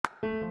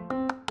What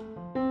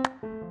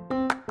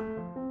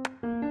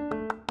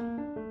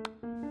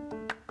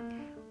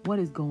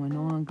is going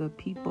on, good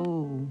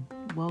people?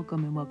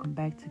 Welcome and welcome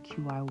back to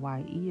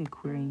QIYE, a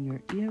queer in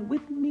your ear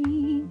with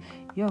me,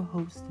 your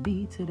host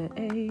B to the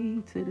A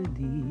to the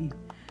D.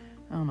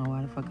 I don't know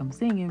why the fuck I'm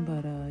singing,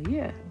 but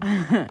yeah.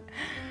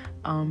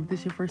 If this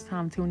is your first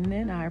time tuning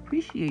in, I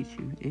appreciate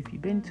you. If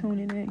you've been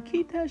tuning in,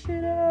 keep that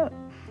shit up.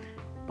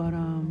 But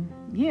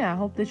yeah, I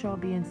hope that y'all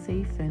being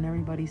safe and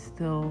everybody's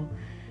still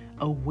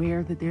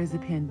aware that there's a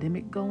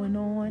pandemic going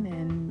on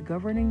and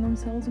governing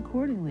themselves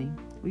accordingly.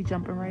 We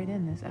jumping right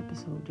in this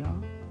episode,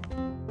 y'all.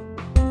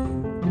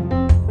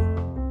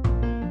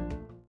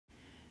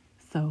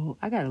 So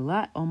I got a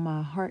lot on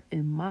my heart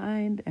and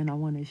mind, and I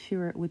want to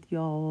share it with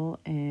y'all.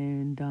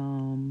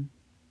 And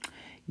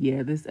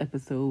yeah, this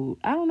episode,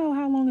 I don't know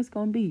how long it's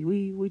gonna be.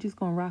 We just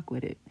gonna rock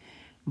with it.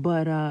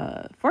 But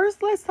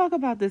first, let's talk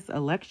about this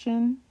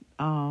election.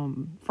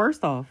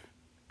 First off,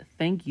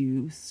 thank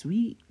you,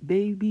 sweet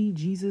baby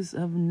Jesus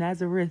of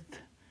Nazareth,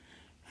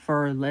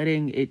 for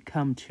letting it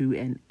come to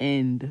an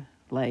end.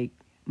 Like,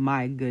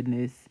 my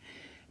goodness,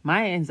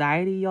 my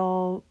anxiety,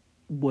 y'all,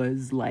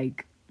 was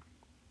like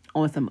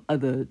on some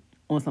other.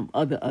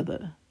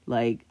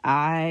 Like,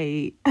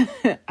 I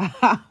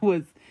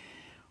was,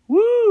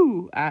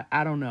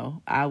 I don't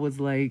know. I was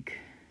like,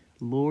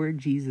 Lord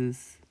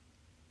Jesus,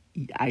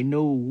 I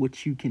know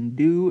what you can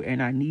do,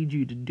 and I need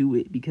you to do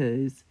it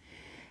because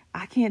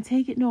I can't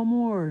take it no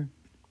more.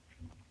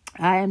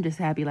 I am just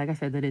happy, like I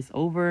said, that it's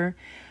over.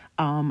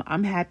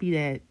 I'm happy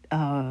that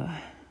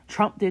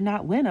Trump did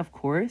not win, of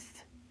course.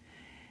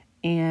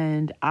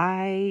 And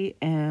I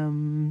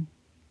am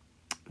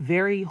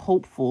very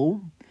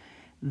hopeful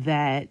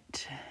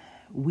that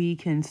we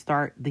can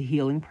start the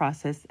healing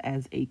process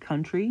as a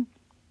country.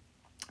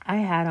 I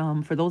had,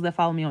 for those that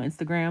follow me on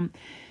Instagram,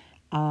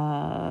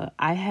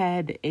 I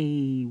had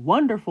a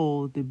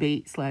wonderful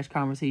debate /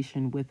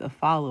 conversation with a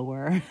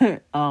follower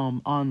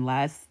on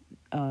last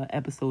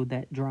episode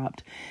that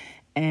dropped,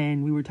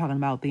 and we were talking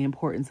about the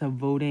importance of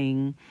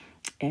voting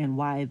and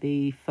why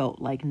they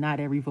felt like not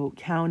every vote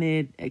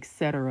counted,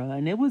 etc.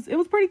 And it was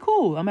pretty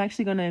cool. I'm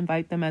actually going to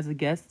invite them as a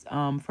guest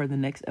for the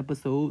next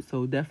episode,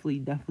 so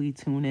definitely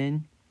tune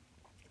in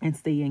and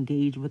stay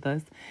engaged with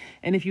us.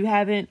 And if you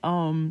haven't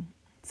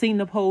seen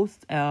the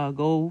post,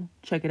 go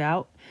check it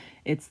out.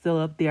 It's still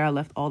up there. I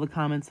left all the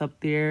comments up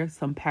there,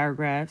 some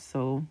paragraphs.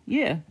 So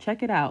yeah,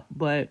 check it out.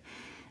 But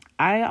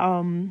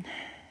I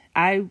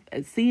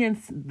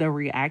seeing the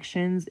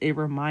reactions, it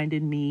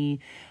reminded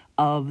me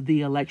of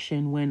the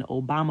election when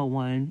Obama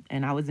won,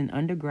 and I was in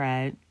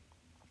undergrad.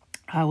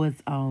 I was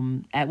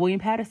at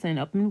William Patterson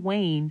up in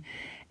Wayne,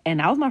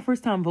 and that was my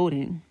first time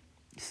voting.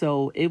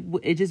 So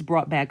it just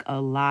brought back a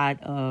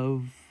lot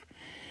of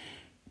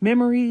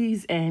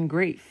memories and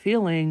great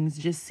feelings,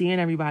 just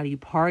seeing everybody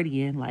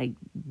partying. Like,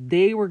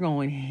 they were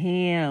going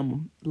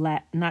ham,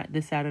 not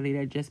the Saturday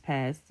that just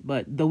passed,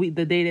 but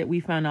the day that we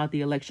found out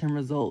the election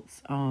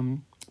results.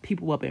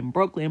 People up in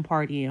Brooklyn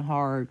partying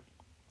hard,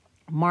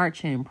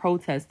 marching,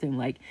 protesting.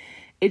 Like,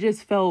 it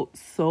just felt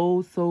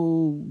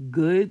so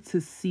good to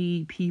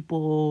see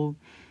people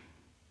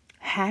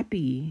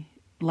happy,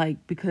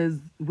 like, because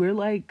we're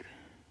like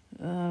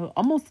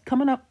almost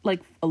coming up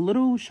like a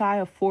little shy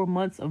of 4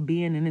 months of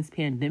being in this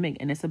pandemic,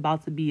 and it's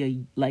about to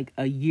be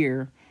a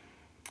year.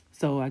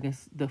 So I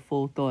guess the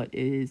full thought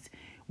is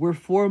we're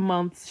 4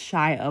 months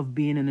shy of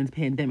being in this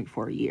pandemic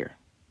for a year.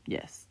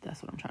 Yes,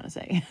 that's what I'm trying to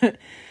say.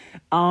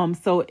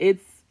 So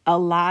it's a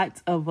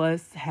lot of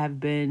us have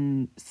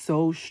been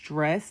so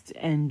stressed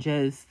and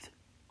just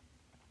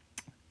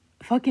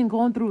fucking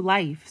going through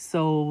life.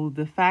 So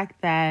the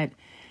fact that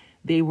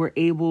they were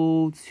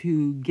able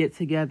to get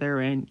together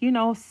and,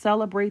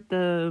 celebrate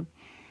the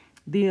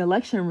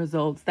election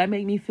results, that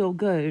made me feel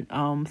good.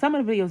 Some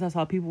of the videos I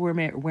saw, people were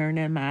wearing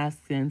their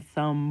masks and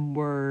some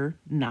were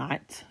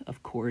not,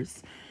 of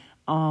course.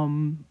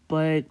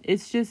 But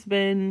it's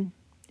been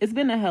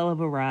a hell of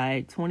a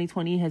ride.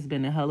 2020 has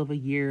been a hell of a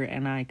year,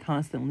 and I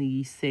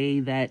constantly say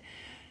that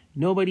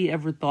nobody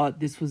ever thought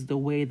this was the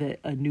way that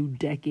a new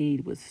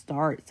decade would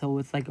start. So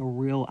it's like a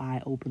real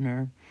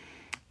eye-opener.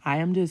 I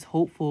am just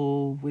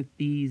hopeful with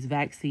these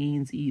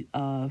vaccines,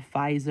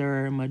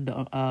 Pfizer,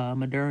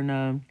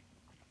 Moderna,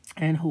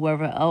 and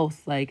whoever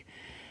else. Like,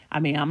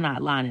 I mean, I'm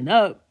not lining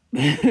up,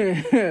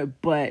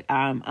 but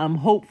I'm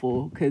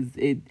hopeful because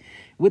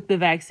with the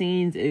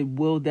vaccines, it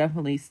will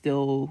definitely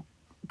still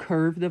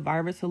curve the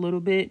virus a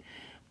little bit,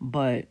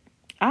 but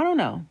I don't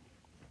know.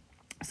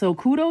 So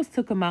kudos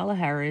to Kamala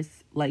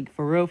Harris, like,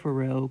 for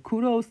real.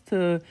 Kudos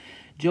to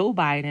Joe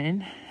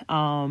Biden.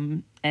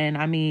 And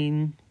I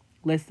mean,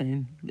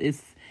 listen,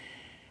 it's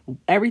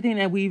everything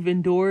that we've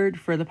endured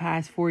for the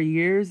past 4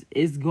 years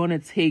is going to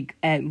take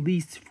at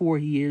least 4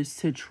 years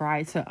to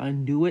try to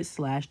undo it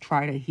 /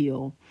 try to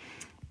heal.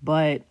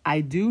 But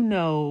I do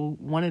know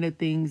one of the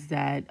things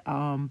that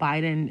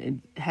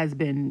Biden has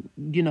been,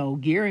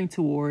 gearing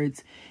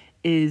towards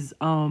is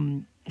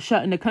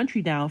shutting the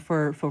country down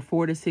for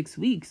 4 to 6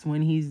 weeks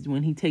when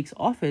he takes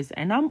office.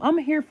 And I'm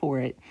here for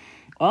it.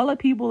 All the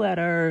people that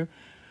are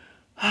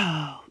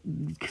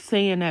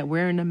saying that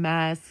wearing the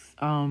masks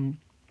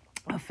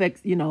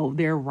affects,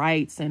 their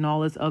rights and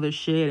all this other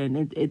shit,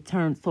 and it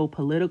turns so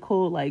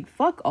political. Like,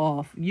 fuck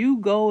off. You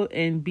go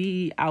and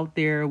be out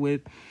there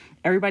with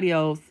everybody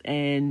else,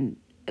 and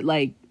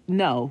like,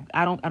 no,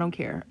 I don't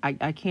care.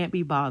 I can't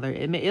be bothered.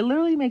 It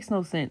literally makes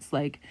no sense.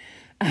 Like,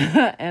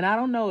 and I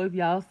don't know if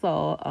y'all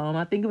saw,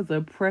 I think it was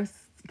a press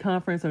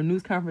conference or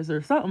news conference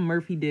or something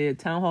Murphy did,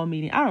 town hall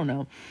meeting, I don't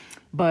know.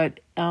 But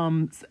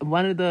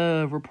one of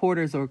the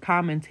reporters or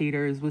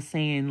commentators was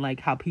saying like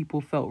how people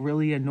felt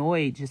really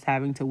annoyed just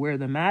having to wear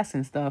the mask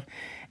and stuff.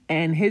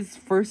 And his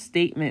first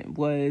statement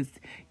was,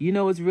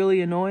 it's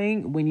really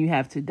annoying when you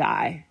have to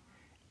die.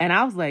 And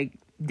I was like,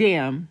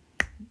 damn,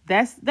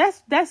 that's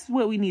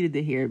what we needed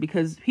to hear,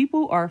 because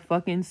people are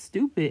fucking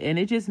stupid. And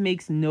it just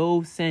makes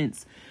no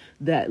sense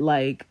that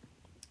like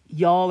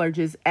y'all are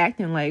just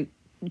acting like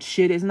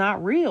shit is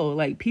not real.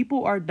 Like,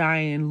 people are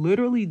dying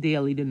literally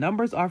daily. The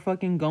numbers are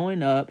fucking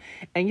going up,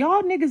 and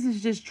y'all niggas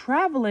is just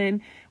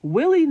traveling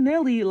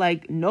willy-nilly,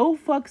 like no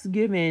fucks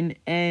given,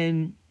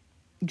 and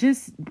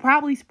just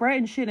probably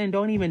spreading shit and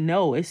don't even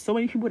know. It's so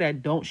many people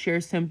that don't share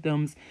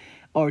symptoms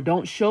or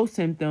don't show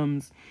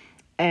symptoms,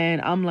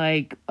 and I'm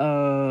like,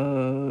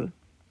 but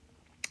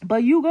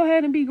you go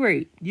ahead and be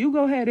great. You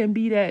go ahead and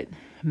be that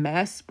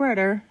mass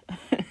spreader.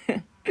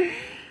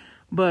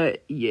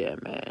 But yeah,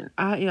 man,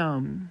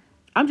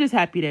 I'm just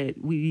happy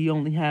that we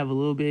only have a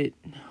little bit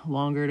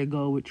longer to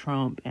go with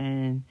Trump,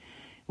 and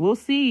we'll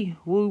see.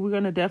 We're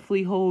going to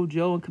definitely hold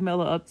Joe and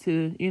Camilla up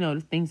to,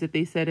 the things that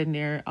they said in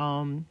their,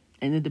 in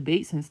the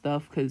debates and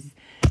stuff, because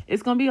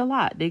it's going to be a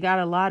lot. They got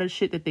a lot of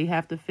shit that they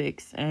have to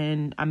fix.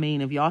 And I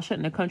mean, if y'all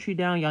shutting the country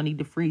down, y'all need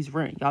to freeze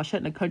rent. Y'all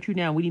shutting the country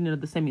down, we need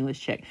another stimulus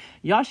check.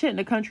 Y'all shutting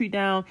the country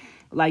down,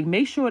 like,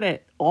 make sure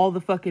that all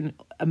the fucking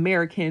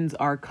Americans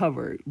are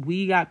covered.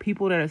 We got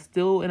people that are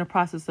still in the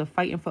process of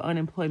fighting for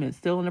unemployment,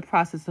 still in the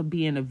process of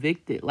being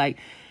evicted. Like,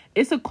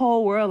 it's a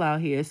cold world out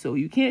here, so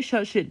you can't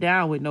shut shit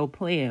down with no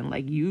plan.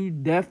 Like, you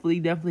definitely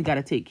got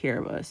to take care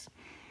of us.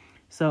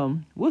 So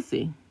we'll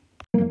see.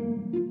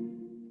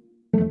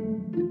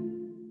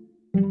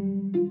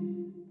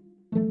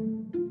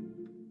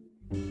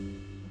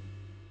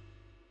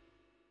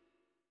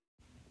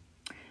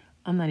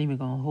 I'm not even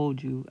going to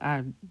hold you.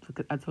 I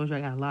told you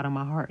I got a lot on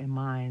my heart and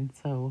mind.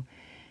 So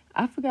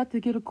I forgot to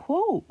get a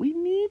quote. We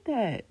need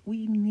that.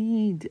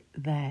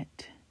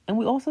 And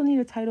we also need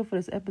a title for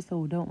this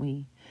episode, don't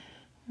we?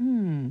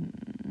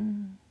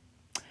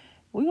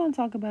 We're going to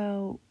talk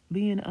about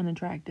being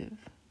unattractive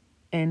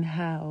and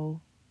how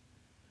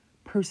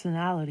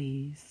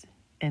personalities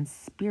and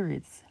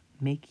spirits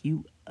make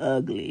you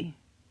ugly.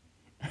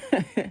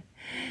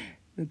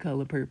 The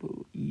color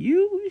purple.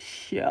 You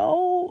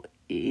show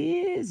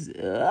is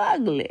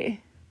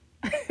ugly.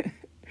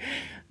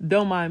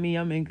 Don't mind me,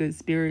 I'm in good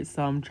spirits,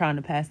 so I'm trying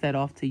to pass that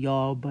off to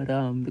y'all. But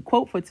the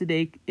quote for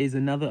today is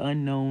another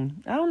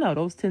unknown. I don't know,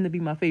 those tend to be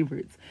my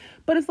favorites.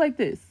 But it's like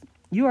this: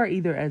 you are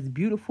either as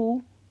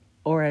beautiful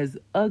or as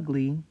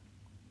ugly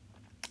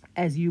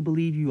as you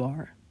believe you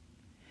are.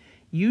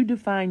 You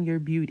define your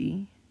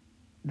beauty.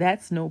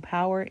 That's no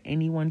power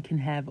anyone can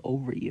have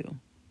over you.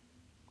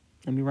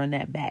 Let me run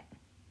that back.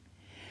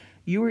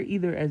 You are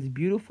either as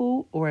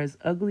beautiful or as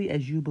ugly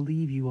as you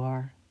believe you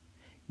are.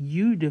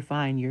 You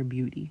define your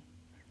beauty.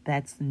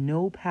 That's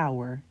no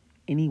power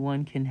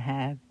anyone can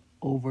have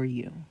over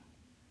you.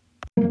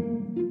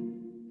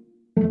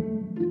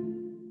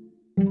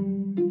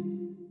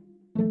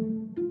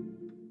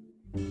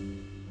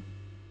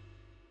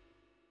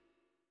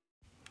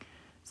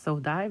 So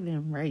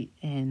diving right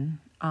in,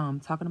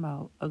 talking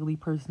about ugly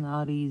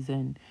personalities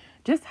and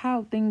just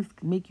how things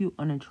make you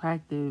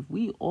unattractive.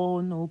 We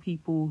all know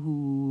people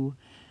who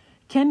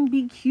can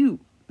be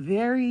cute,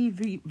 very,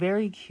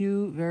 very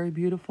cute, very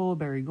beautiful,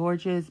 very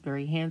gorgeous,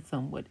 very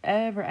handsome,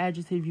 whatever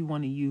adjective you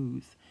want to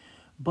use.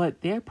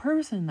 But their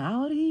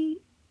personality,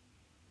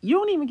 you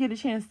don't even get a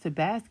chance to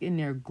bask in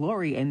their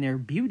glory and their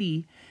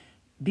beauty,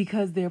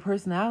 because their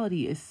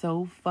personality is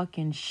so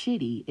fucking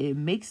shitty. It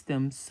makes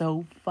them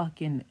so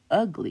fucking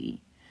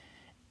ugly.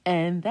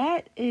 And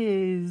that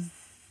is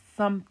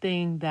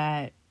something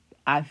that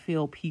I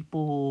feel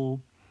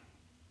people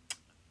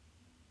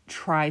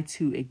try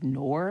to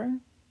ignore.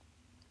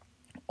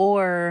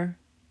 Or,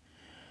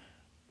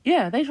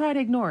 yeah, they try to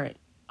ignore it.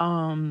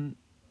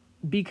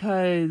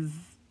 Because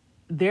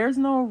there's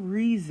no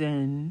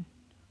reason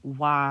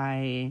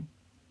why...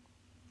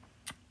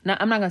 Now,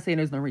 I'm not going to say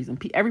there's no reason.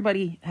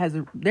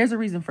 There's a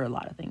reason for a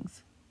lot of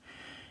things.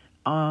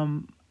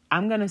 I'm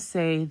going to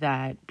say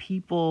that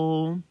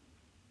people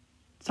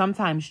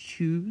sometimes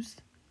choose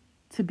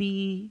to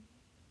be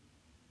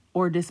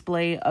or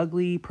display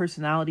ugly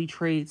personality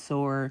traits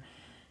or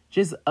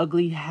just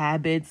ugly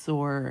habits,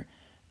 or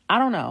I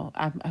don't know.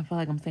 I feel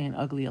like I'm saying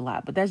ugly a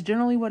lot, but that's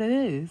generally what it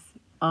is.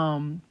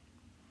 One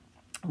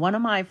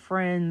of my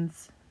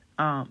friends...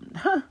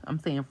 I'm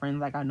saying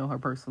friends like I know her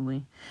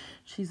personally.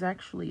 She's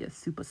actually a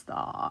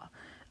superstar.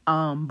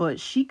 But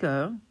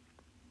Sheikah,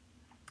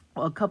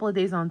 a couple of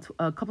days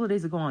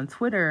ago on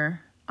Twitter,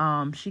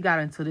 she got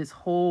into this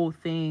whole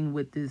thing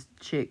with this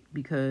chick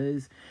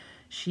because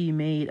she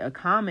made a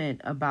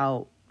comment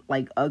about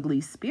like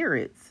ugly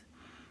spirits.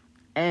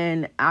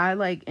 And I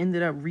like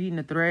ended up reading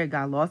the thread,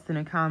 got lost in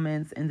the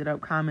comments, ended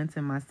up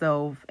commenting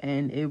myself,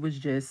 and it was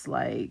just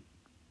like,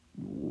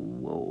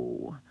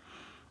 whoa.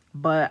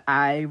 But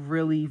I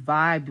really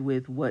vibed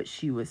with what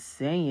she was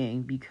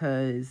saying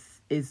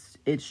because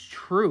it's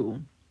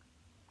true.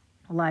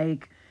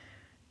 Like,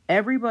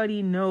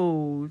 everybody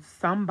knows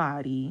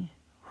somebody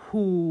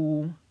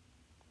who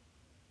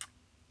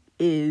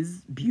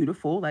is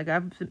beautiful, like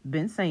I've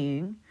been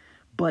saying,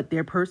 but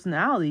their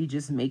personality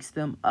just makes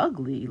them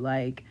ugly.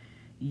 Like,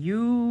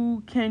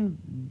 you can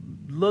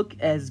look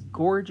as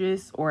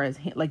gorgeous or as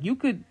like you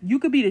could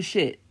be the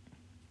shit,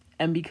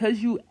 and because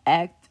you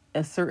act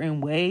a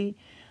certain way,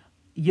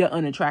 you're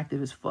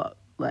unattractive as fuck.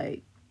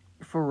 Like,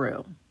 for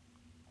real.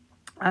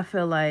 I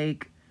feel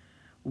like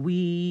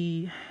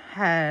we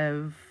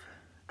have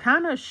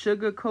kind of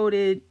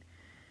sugar-coated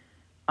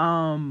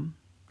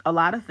a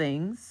lot of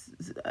things.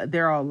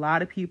 There are a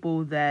lot of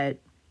people that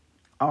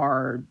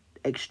are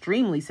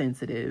extremely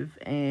sensitive,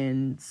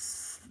 and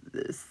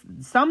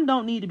some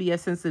don't need to be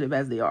as sensitive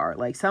as they are.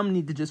 Like, some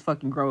need to just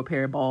fucking grow a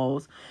pair of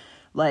balls.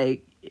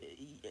 Like,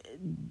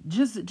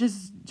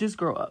 just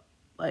grow up.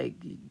 Like,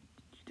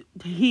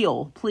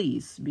 heal,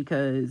 please,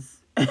 because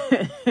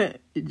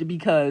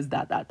because ...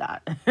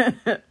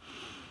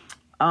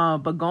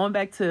 But going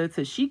back to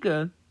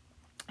Sheikah,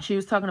 she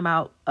was talking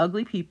about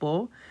ugly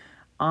people,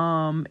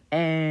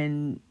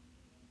 and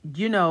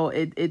you know,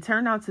 it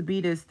turned out to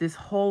be this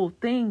whole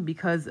thing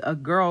because a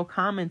girl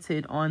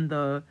commented on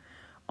the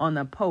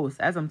post.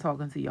 As I'm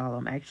talking to y'all,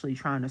 I'm actually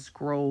trying to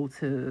scroll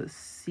to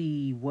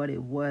see what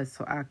it was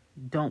so I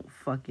don't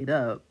fuck it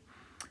up.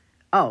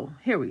 Oh,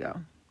 here we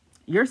go.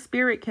 Your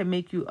spirit can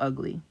make you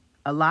ugly.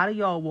 A lot of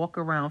y'all walk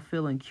around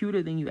feeling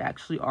cuter than you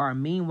actually are.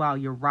 Meanwhile,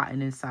 you're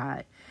rotten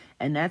inside.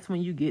 And that's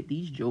when you get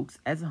these jokes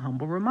as a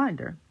humble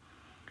reminder.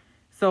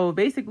 So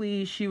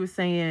basically, she was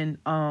saying,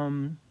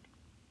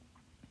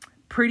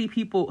 pretty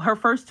people, her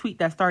first tweet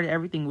that started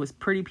everything was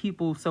pretty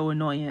people so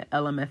annoying,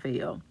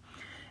 LMFAO.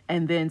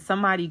 And then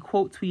somebody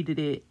quote tweeted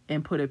it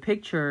and put a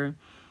picture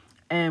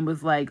and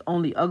was like,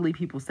 only ugly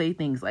people say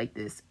things like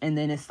this. And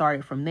then it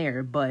started from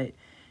there. But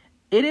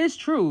it is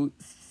true.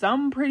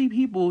 Some pretty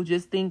people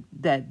just think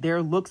that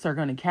their looks are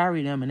going to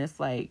carry them. And it's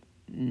like,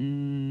 you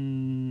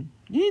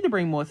need to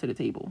bring more to the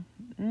table.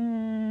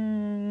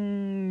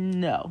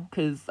 No,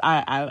 because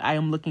I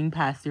am looking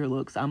past your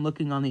looks. I'm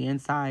looking on the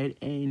inside,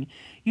 and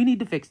you need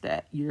to fix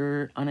that.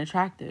 You're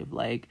unattractive.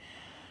 Like,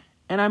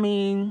 and I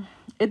mean,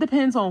 it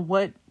depends on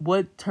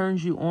what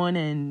turns you on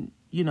and,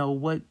 you know,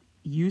 what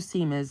you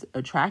seem as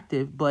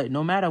attractive. But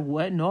no matter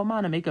what, no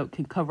amount of makeup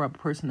can cover up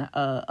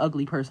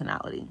ugly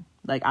personality.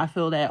 Like, I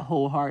feel that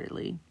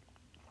wholeheartedly.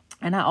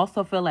 And I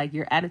also feel like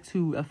your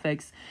attitude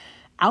affects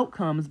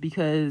outcomes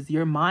because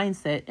your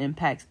mindset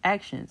impacts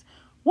actions.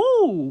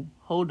 Woo!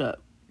 Hold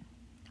up.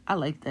 I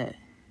like that.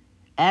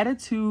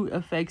 Attitude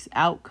affects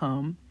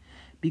outcome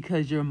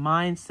because your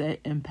mindset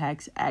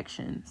impacts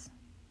actions.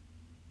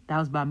 That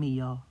was by me,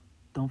 y'all.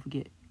 Don't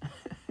forget.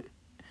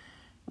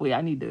 Wait,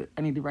 I need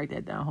to write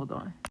that down. Hold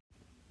on.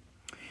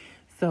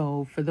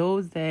 So for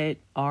those that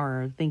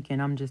are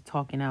thinking I'm just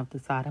talking out the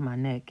side of my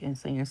neck and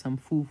saying some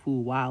foo-foo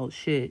wild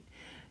shit,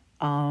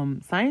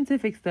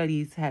 scientific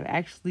studies have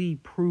actually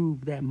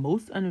proved that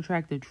most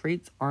unattractive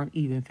traits aren't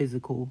even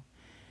physical.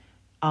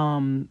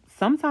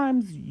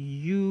 Sometimes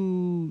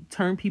you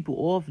turn people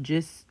off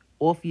just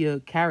off your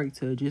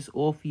character, just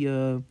off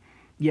your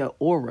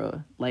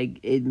aura. Like,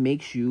 it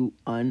makes you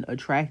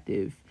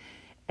unattractive.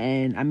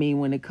 And I mean,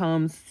 when it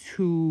comes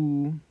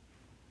to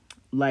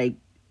like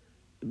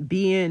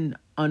being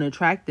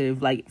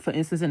unattractive, like for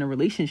instance in a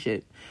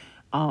relationship,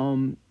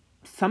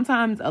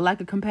 sometimes a lack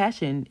of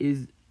compassion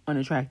is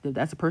unattractive.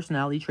 That's a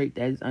personality trait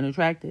that is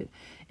unattractive.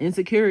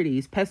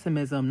 Insecurities,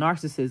 pessimism,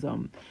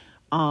 narcissism,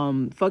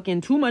 fucking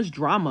too much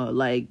drama,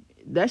 like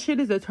that shit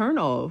is a turn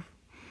off.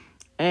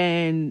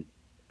 And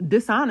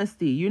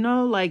dishonesty, you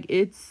know, like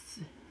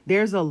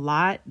there's a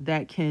lot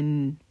that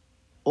can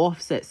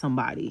offset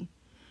somebody.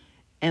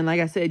 And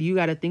like I said, you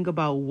got to think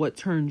about what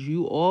turns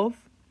you off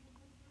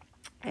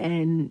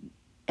and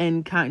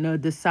kind of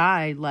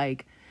decide,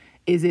 like,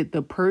 is it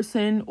the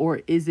person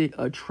or is it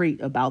a trait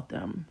about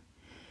them?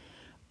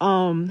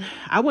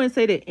 I wouldn't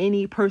say that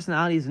any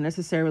personality is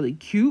necessarily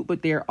cute,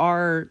 but there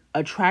are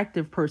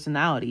attractive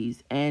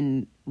personalities.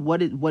 And what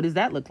does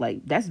that look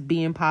like? That's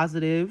being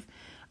positive,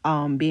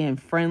 being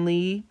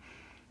friendly,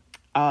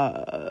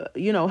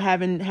 you know,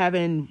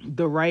 having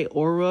the right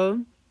aura,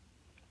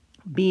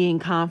 being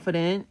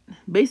confident,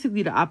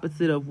 basically the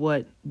opposite of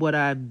what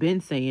I've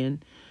been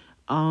saying.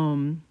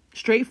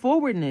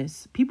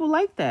 Straightforwardness. People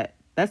like that.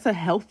 That's a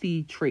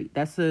healthy trait.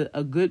 That's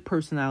a good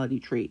personality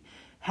trait.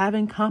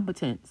 Having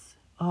competence.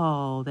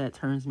 Oh, that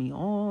turns me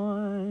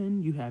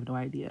on. You have no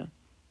idea.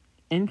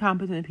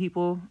 Incompetent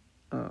people.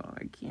 Oh,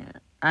 I can't.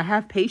 I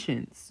have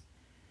patience,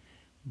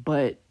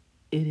 but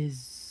it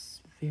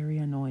is very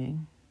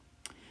annoying.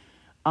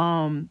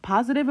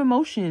 Positive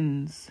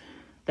emotions.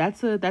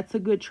 That's a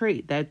good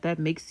trait. That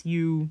makes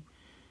you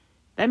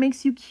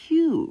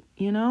cute,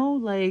 you know?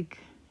 Like,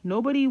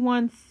 nobody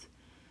wants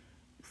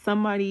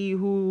somebody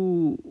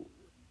who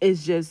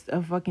is just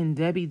a fucking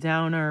Debbie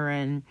Downer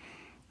and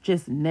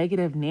just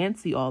negative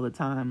Nancy all the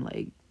time.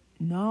 Like,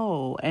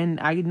 no. And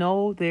I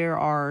know there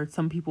are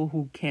some people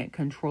who can't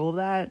control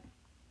that,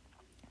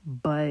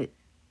 but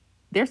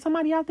there's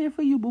somebody out there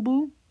for you,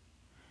 boo-boo.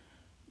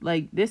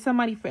 Like, there's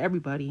somebody for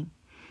everybody.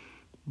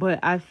 But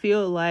I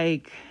feel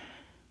like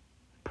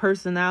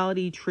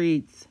personality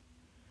traits,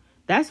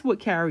 that's what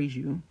carries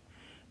you.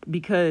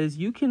 Because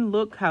you can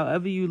look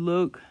however you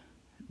look,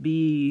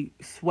 be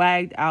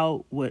swagged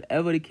out,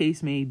 whatever the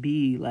case may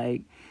be.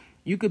 Like,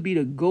 you could be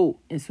the GOAT.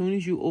 As soon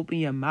as you open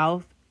your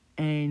mouth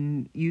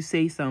and you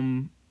say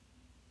some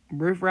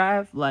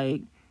riffraff,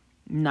 like,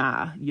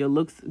 nah, your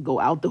looks go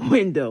out the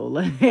window.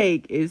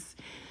 Like, it's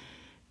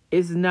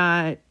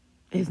not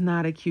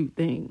a cute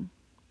thing.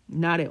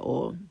 Not at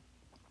all.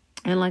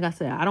 And like I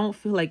said, I don't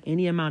feel like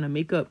any amount of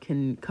makeup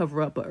can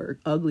cover up an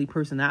ugly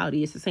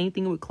personality. It's the same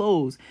thing with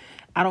clothes.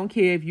 I don't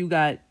care if you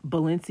got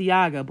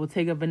Balenciaga,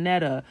 Bottega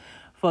Veneta,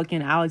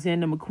 fucking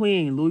Alexander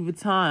McQueen, Louis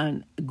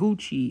Vuitton,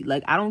 Gucci.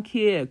 Like, I don't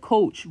care,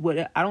 Coach.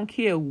 I don't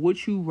care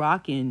what you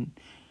rocking.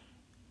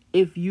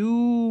 If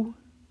you,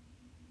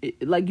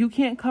 like, you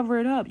can't cover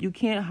it up. You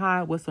can't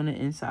hide what's on the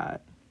inside.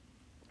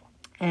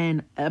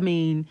 And I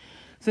mean,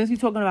 since we're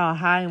talking about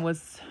hiding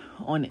what's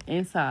on the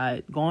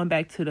inside, going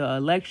back to the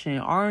election,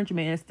 Orange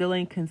Man still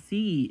ain't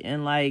concede.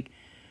 And like,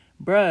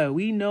 bruh,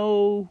 we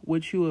know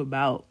what you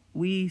about.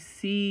 We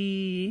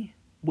see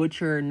what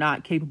you're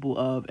not capable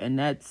of, and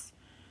that's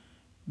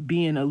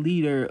being a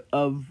leader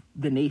of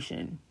the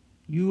nation.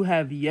 You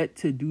have yet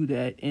to do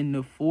that in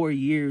the 4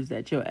 years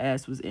that your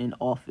ass was in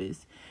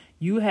office.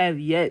 You have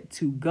yet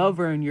to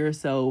govern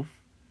yourself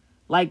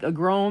like a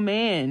grown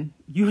man.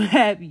 You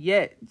have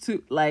yet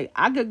to, like,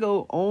 I could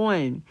go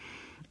on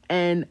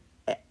and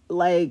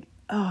like,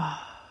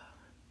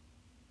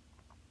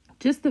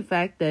 just the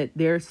fact that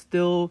there's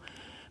still,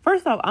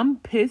 first off, I'm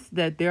pissed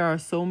that there are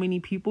so many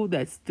people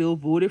that still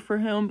voted for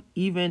him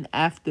even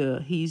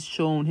after he's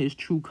shown his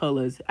true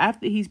colors,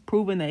 after he's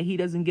proven that he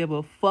doesn't give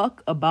a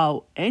fuck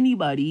about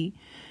anybody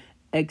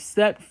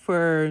except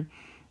for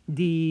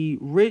the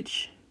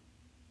rich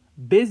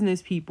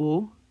business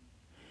people,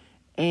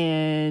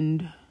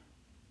 and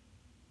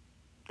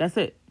that's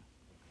it.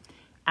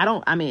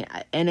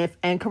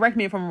 And correct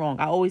me if I'm wrong.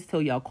 I always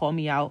tell y'all, call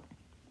me out,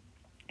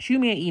 shoot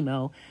me an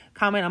email,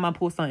 comment on my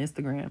post on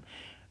Instagram.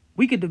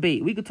 We could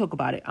debate. We could talk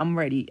about it. I'm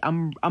ready.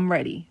 I'm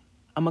ready.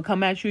 I'm going to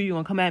come at you. You're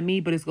going to come at me,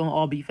 but it's going to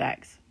all be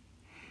facts.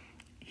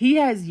 He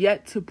has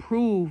yet to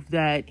prove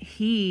that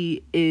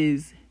he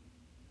is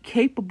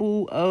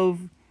capable of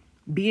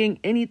being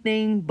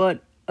anything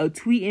but a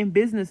tweeting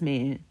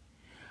businessman.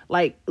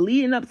 Like,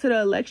 leading up to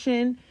the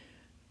election,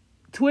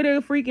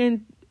 Twitter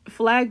freaking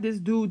flagged this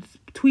dude's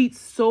tweets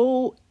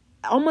so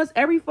almost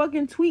every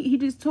fucking tweet he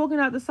just talking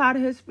out the side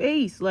of his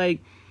face,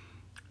 like,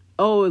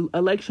 oh,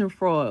 election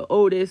fraud,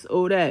 oh this,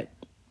 oh that.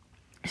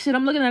 Shit,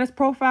 I'm looking at his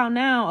profile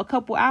now. A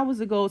couple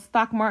hours ago,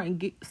 stock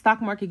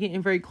market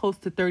getting very close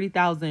to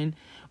 30,000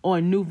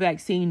 on new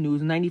vaccine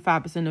news,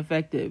 95%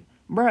 effective.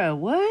 Bruh,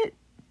 what?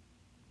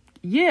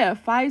 Yeah,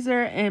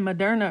 Pfizer and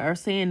Moderna are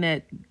saying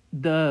that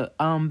the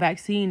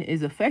vaccine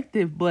is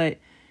effective, but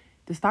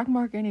the stock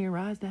market ain't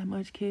rise that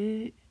much,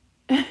 kid.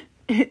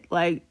 It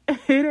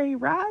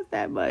ain't rise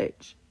that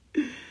much.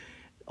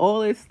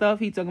 All this stuff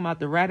he talking about,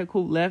 the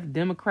radical left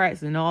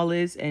Democrats and all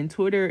this, and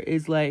Twitter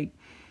is like,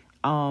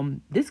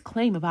 this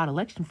claim about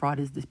election fraud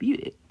is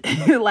disputed.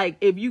 Like,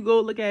 if you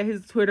go look at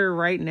his Twitter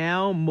right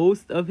now,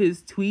 most of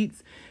his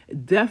tweets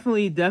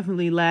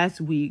definitely last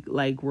week,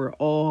 like, were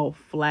all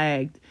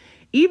flagged.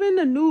 Even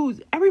the news,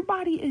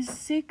 everybody is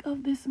sick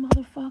of this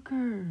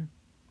motherfucker.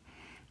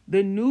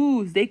 The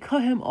news, they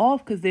cut him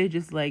off because they're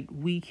just like,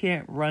 we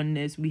can't run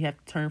this. We have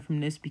to turn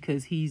from this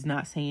because he's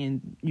not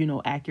saying,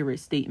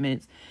 accurate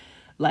statements.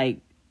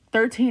 Like,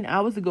 13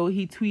 hours ago,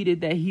 he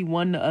tweeted that he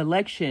won the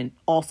election,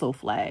 also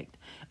flagged.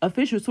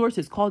 Official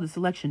sources called this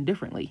election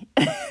differently.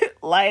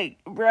 Like,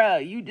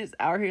 bruh, you just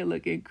out here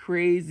looking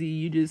crazy.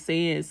 You just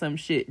saying some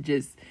shit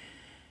just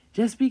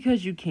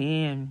because you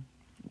can.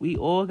 We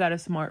all got a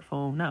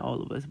smartphone. Not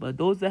all of us, but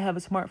those that have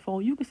a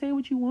smartphone, you can say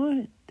what you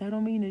want. That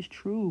don't mean it's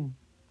true.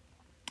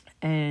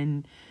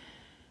 And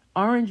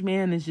Orange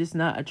Man is just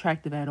not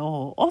attractive at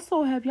all.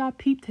 Also, have y'all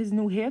peeped his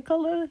new hair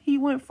color? He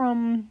went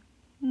from,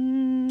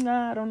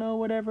 I don't know,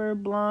 whatever,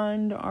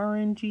 blonde,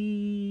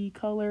 orangey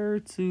color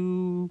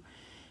to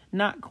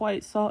not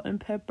quite salt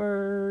and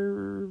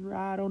pepper.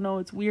 I don't know.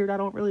 It's weird. I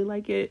don't really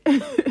like it.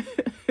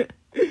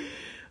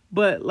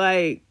 But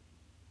like,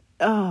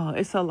 oh,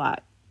 it's a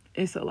lot.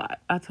 It's a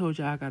lot. I told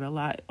you I got a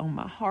lot on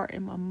my heart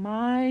and my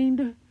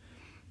mind.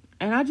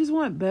 And I just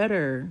want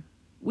better.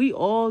 We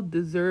all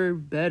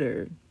deserve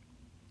better.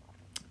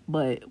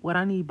 But what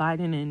I need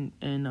Biden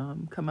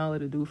and Kamala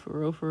to do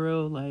for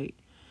real, like,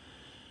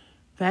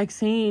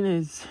 vaccine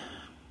is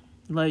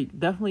Like,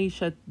 definitely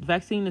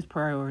vaccine is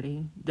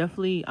priority.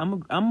 Definitely,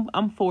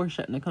 I'm for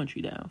shutting the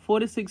country down.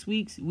 4 to 6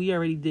 weeks, we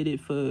already did it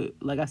for,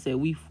 like I said,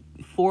 we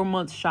 4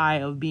 months shy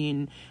of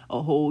being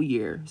a whole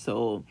year.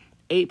 So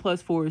 8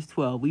 plus 4 is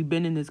 12. We've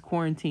been in this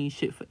quarantine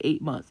shit for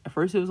 8 months. At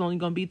first it was only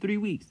going to be 3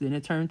 weeks. Then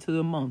it turned to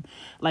a month.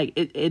 Like,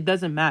 it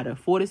doesn't matter.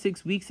 4 to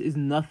 6 weeks is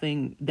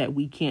nothing that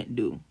we can't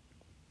do.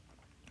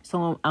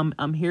 So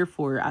I'm here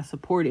for it. I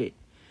support it.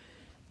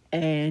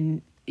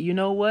 And you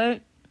know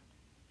what?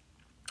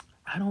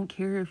 I don't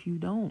care if you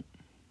don't,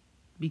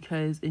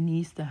 because it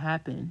needs to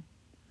happen.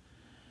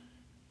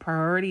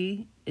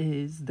 Priority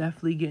is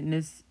definitely getting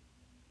this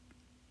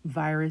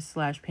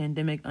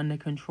virus/pandemic under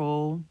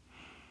control,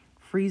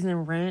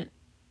 freezing rent,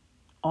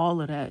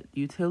 all of that,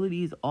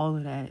 utilities, all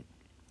of that.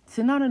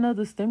 Send out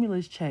another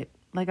stimulus check.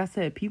 Like I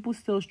said, people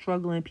still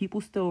struggling,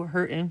 people still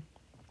hurting,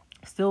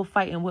 still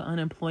fighting with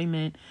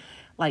unemployment.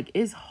 Like,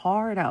 it's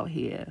hard out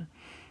here.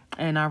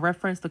 And I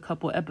referenced a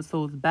couple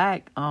episodes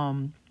back,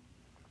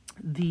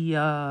 the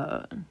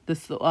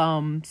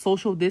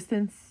social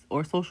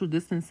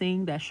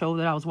distancing, that show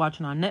that I was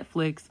watching on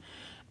Netflix.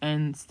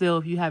 And still,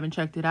 if you haven't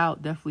checked it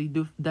out,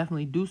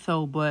 definitely do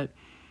so. But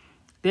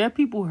there are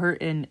people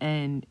hurting,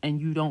 and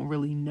you don't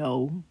really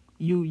know.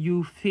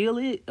 You feel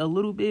it a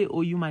little bit,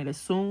 or you might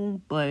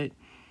assume, but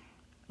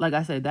like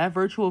I said, that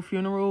virtual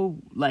funeral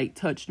like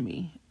touched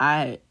me.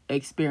 I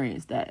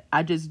experienced that.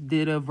 I just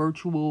did a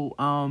virtual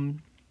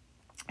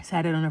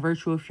sat in on a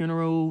virtual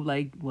funeral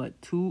like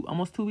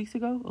almost 2 weeks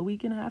ago, a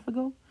week and a half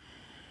ago.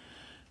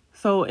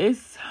 So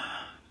it's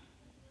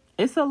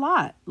a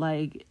lot.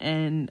 Like,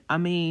 and I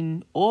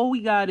mean, all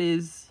we got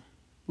is,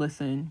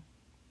 listen,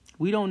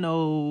 we don't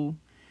know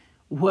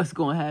what's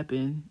gonna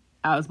happen.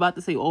 I was about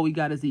to say all we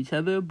got is each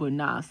other, but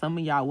nah, some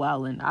of y'all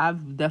wildin'.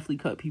 I've definitely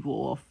cut people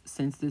off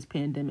since this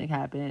pandemic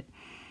happened,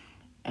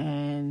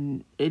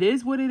 and it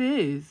is what it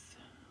is.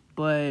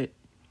 But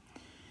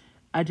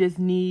I just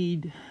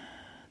need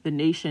the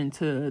nation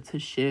to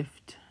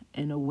shift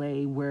in a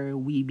way where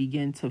we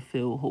begin to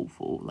feel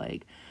hopeful.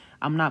 Like,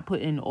 I'm not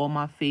putting all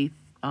my faith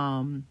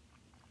in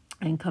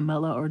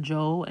Camilla or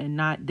Joe, and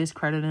not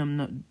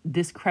discrediting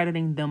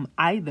them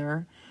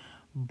either.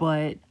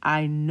 But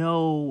I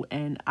know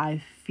and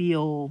I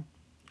feel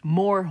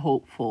more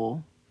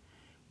hopeful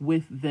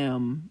with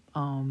them,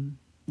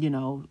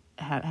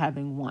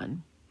 having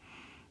won.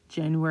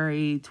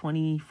 January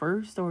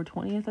 21st or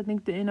 20th, I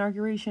think the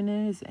inauguration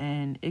is,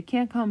 and it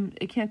can't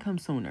come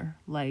sooner.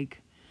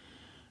 Like,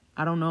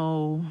 I don't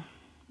know.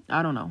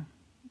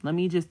 Let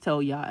me just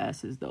tell y'all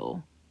asses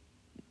though.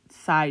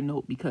 Side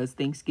note, because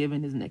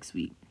Thanksgiving is next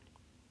week.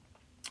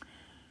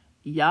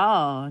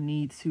 Y'all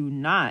need to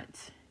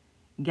not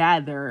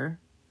gather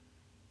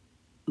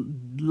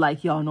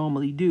like y'all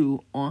normally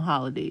do on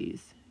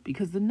holidays,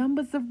 because the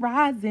numbers are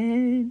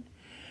rising.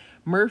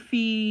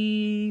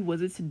 Murphy,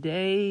 was it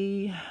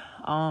today?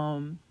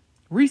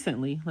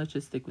 Recently, let's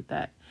just stick with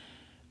that.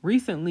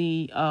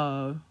 Recently,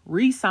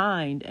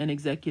 re-signed an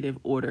executive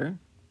order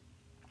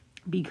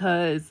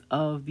because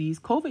of these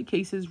COVID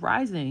cases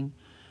rising.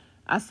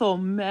 I saw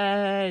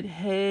mad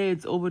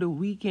heads over the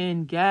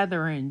weekend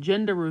gathering,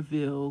 gender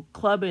reveal,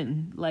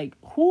 clubbing. Like,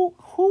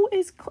 who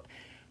is...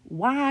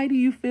 Why do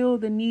you feel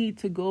the need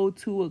to go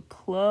to a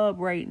club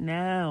right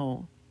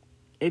now?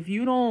 If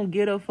you don't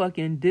get a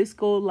fucking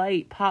disco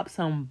light, pop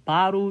some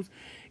bottles,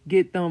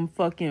 get them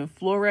fucking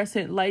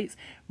fluorescent lights,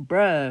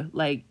 bruh,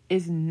 like,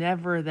 it's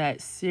never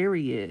that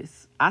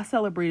serious. I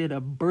celebrated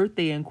a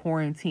birthday in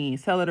quarantine,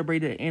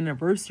 celebrated an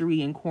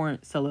anniversary in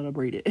quarantine,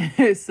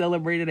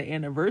 celebrated an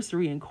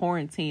anniversary in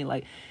quarantine.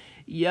 Like,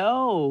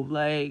 yo,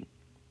 like,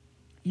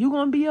 you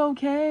gonna be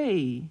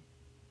okay.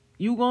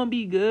 You gonna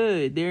be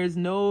good. There's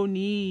no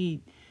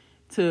need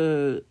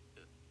to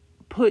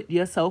put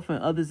yourself and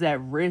others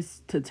at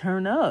risk to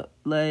turn up.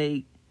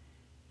 Like,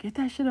 get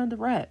that shit under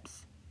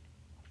wraps.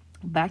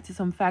 Back to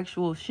some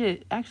factual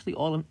shit. Actually,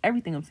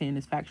 everything I'm saying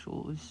is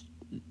factual.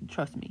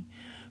 Trust me.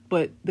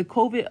 But the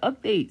COVID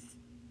updates,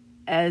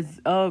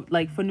 as of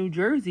like for New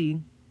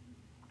Jersey,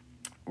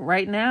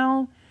 right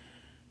now,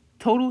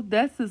 total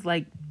deaths is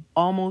like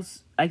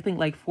almost, I think,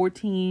 like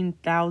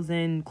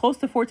 14,000, close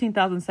to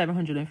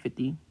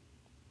 14,750.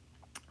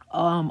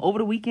 Over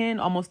the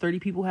weekend, almost 30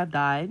 people have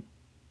died.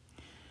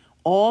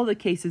 All the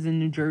cases in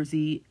New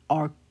Jersey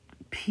are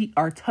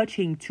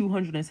touching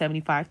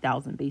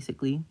 275,000,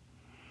 basically.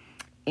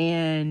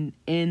 And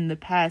in the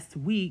past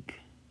week,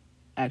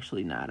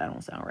 actually not, that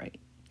don't sound right.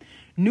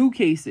 New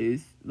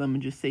cases, let me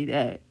just say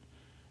that,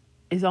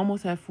 is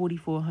almost at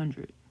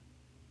 4,400.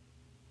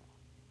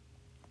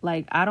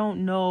 Like, I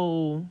don't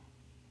know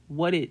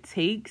what it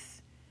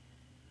takes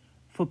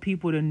for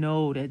people to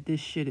know that this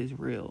shit is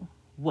real.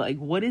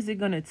 What is it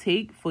gonna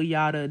take for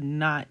y'all to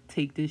not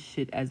take this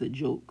shit as a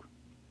joke?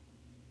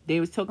 They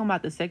was talking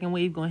about the second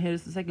wave gonna hit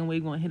us, the second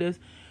wave gonna hit us.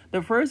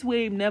 The first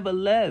wave never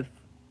left.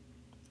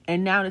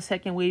 And now the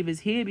second wave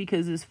is here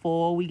because it's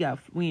fall. We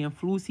in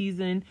flu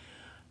season.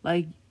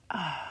 Like,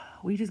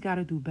 we just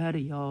gotta do better,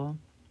 y'all.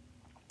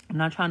 I'm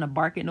not trying to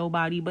bark at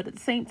nobody, but at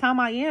the same time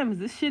I am.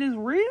 This shit is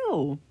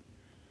real.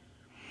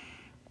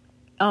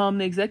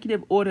 The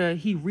executive order,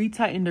 he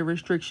retightened the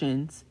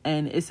restrictions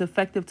and it's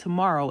effective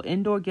tomorrow.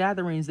 Indoor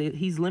gatherings,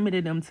 he's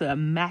limited them to a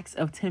max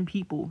of 10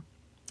 people.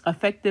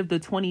 Effective the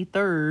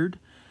 23rd,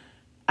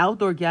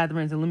 outdoor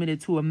gatherings are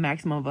limited to a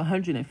maximum of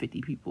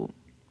 150 people.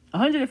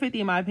 150,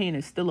 in my opinion,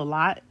 is still a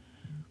lot,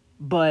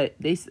 but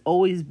they've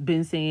always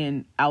been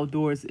saying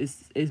outdoors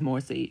is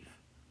more safe.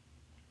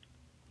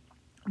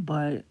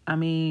 But, I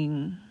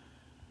mean,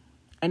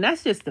 and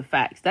that's just the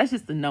facts. That's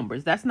just the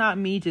numbers. That's not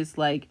me just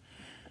like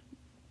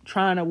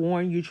trying to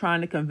warn you,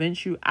 trying to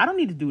convince you. I don't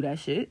need to do that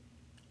shit.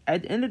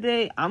 At the end of the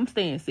day, I'm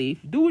staying safe.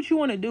 Do what you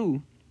want to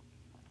do.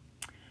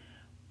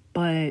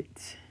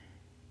 But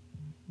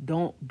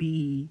don't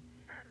be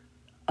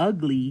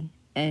ugly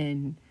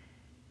and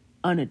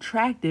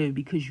unattractive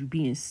because you're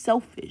being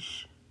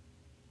selfish.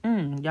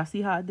 Y'all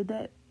see how I did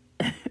that?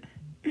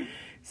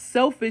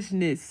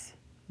 Selfishness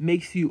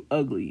makes you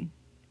ugly.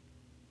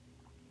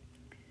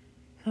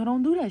 So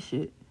don't do that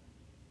shit.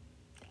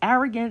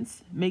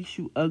 Arrogance makes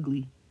you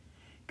ugly.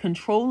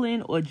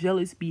 Controlling or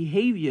jealous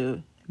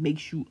behavior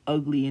makes you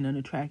ugly and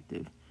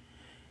unattractive.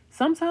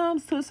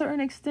 Sometimes, to a certain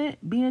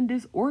extent, being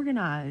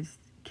disorganized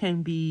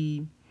can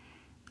be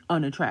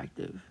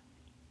unattractive.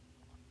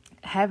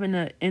 Having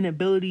an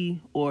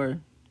inability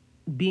to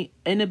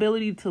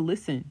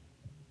listen,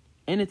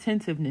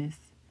 inattentiveness,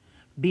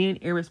 being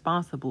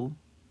irresponsible.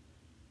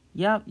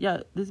 Yeah,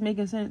 this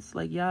making sense?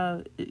 Like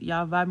y'all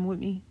vibing with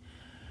me?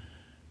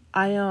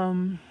 I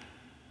don't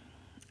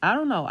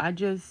know.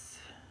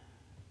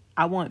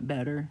 I want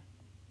better.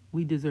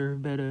 We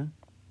deserve better.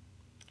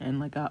 And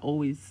like I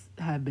always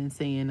have been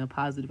saying, a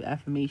positive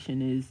affirmation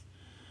is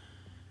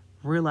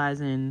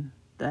realizing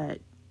that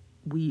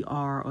we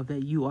are, or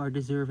that you are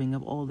deserving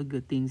of all the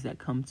good things that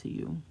come to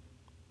you.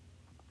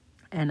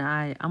 And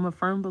I'm a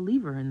firm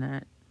believer in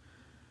that.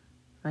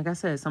 Like I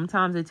said,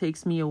 sometimes it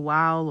takes me a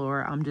while,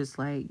 or I'm just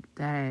like,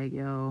 dang,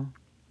 yo,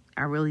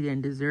 I really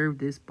didn't deserve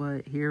this,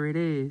 but here it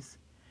is.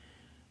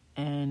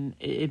 And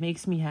it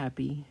makes me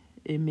happy.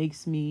 It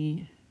makes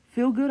me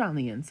feel good on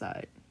the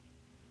inside.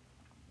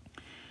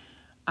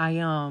 I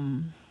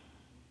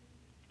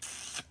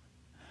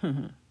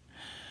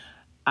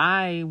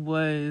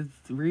was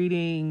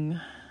reading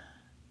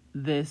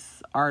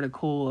this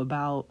article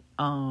about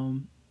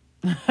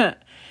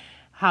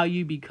how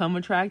you become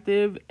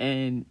attractive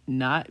and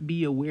not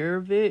be aware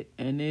of it,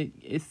 and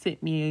it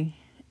sent me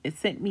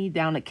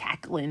down a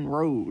cackling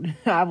road.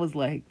 I was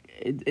like,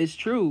 it's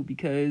true,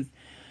 because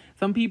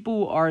some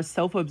people are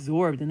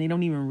self-absorbed and they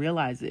don't even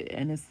realize it.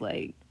 And it's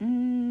like,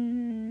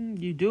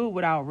 you do it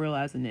without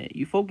realizing it.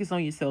 You focus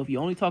on yourself. You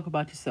only talk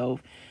about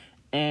yourself.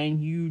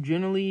 And you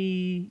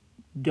generally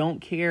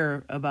don't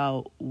care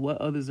about what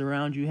others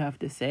around you have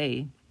to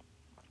say.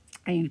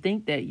 And you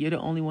think that you're the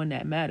only one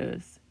that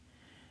matters.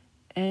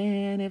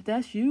 And if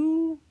that's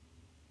you,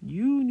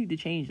 you need to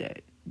change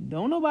that.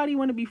 Don't nobody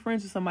want to be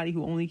friends with somebody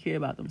who only care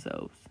about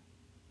themselves.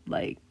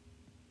 Like,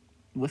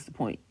 what's the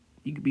point?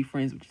 You could be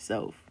friends with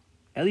yourself.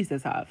 At least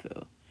that's how I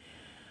feel.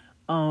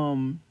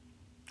 And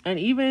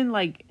even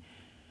like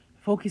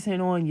focusing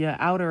on your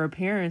outer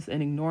appearance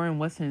and ignoring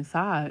what's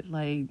inside,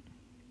 like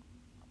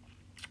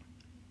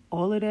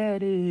all of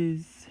that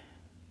is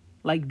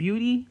like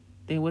beauty.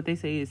 Then what they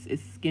say is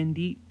skin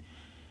deep.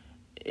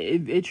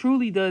 It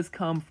truly does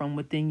come from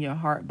within your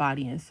heart,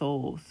 body, and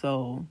soul.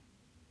 So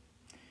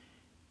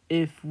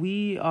if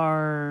we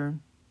are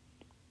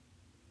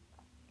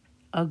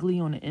ugly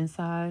on the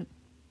inside,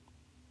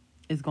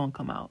 it's gonna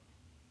come out.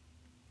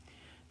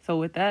 So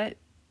with that,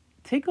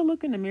 take a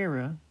look in the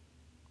mirror,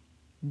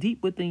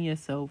 deep within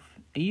yourself,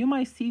 and you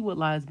might see what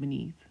lies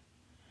beneath.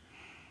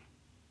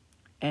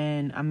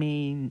 And I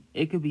mean,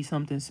 it could be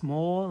something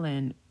small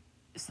and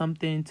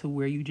something to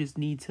where you just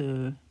need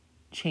to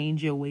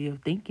change your way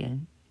of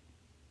thinking.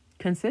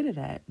 Consider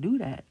that. Do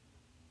that.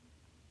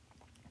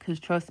 Because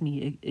trust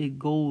me, it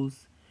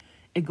goes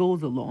a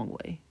long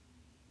way.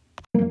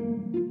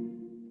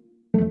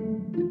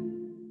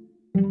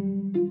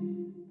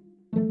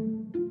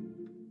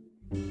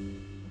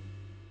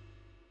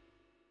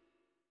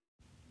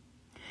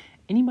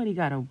 Anybody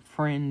got a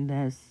friend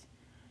that's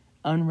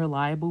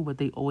unreliable, but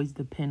they always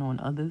depend on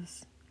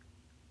others?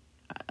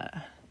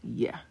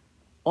 Yeah.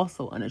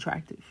 Also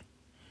unattractive.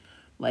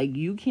 Like,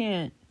 you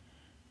can't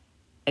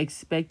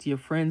expect your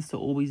friends to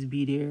always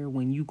be there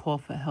when you call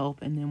for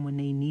help, and then when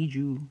they need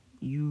you,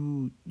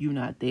 you're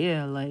not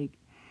there. Like,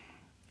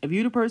 if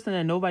you're the person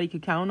that nobody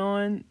could count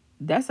on,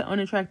 that's an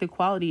unattractive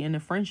quality in a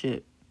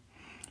friendship.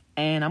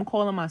 And I'm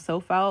calling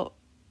myself out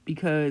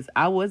because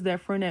I was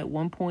that friend at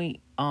one point.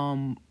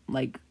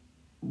 Like,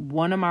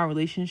 one of my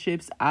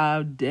relationships,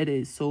 I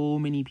dated so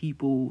many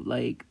people,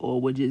 like,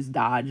 or would just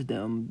dodge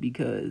them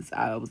because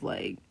I was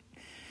like,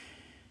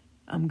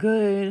 I'm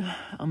good,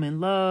 I'm in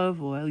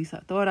love, or at least I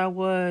thought I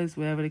was,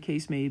 whatever the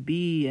case may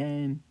be.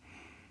 And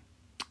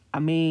I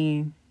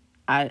mean,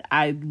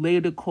 I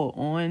laid the call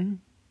on,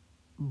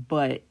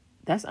 but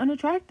that's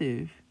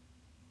unattractive.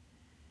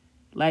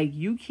 Like,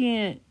 you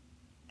can't,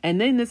 and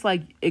then it's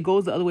like, it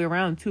goes the other way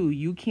around too.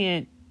 You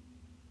can't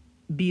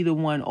be the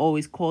one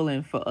always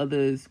calling for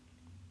others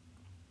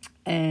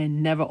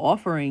and never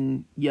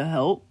offering your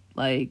help.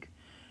 Like,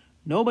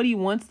 nobody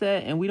wants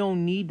that, and we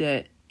don't need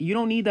that. You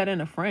don't need that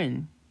in a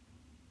friend.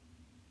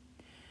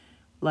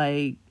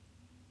 Like,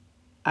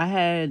 I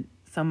had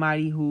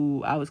somebody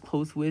who I was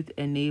close with,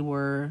 and they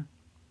were,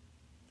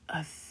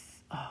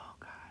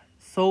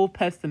 so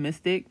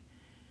pessimistic.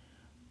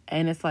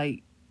 And it's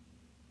like,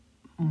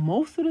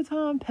 most of the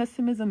time,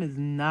 pessimism is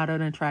not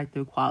an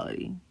attractive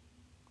quality.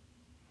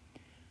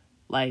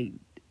 Like,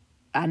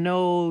 I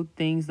know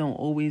things don't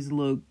always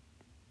look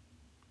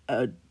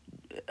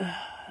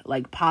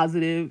like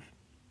positive,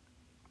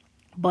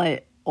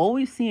 but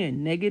always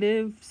seeing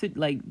negative,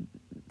 like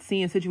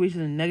seeing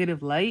situations in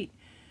negative light,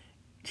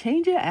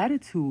 change your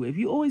attitude. If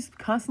you always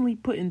constantly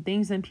putting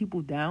things and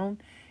people down,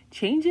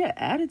 change your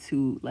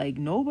attitude. Like,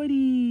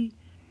 nobody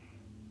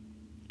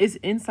is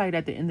insight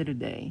at the end of the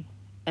day.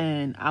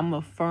 And I'm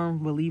a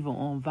firm believer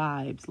on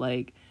vibes.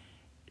 Like,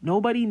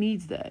 nobody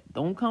needs that.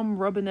 Don't come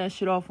rubbing that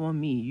shit off on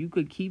me. You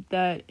could keep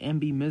that and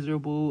be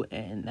miserable,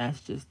 and that's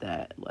just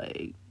that.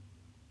 Like,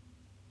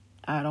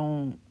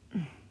 I'm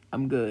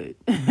good.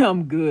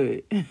 I'm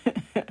good.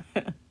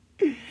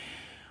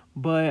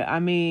 But I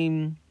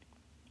mean,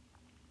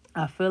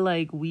 I feel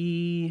like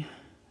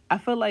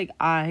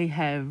I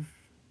have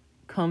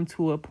come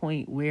to a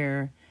point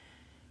where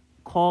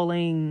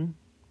calling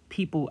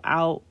people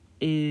out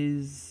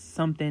is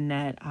something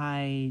that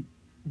I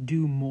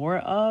do more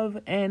of,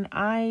 and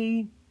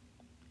I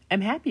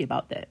am happy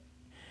about that.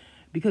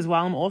 Because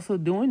while I'm also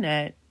doing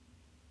that,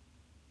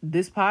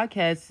 this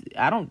podcast,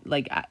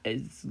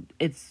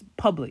 it's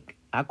public.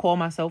 I call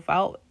myself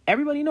out.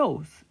 Everybody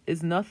knows.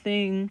 It's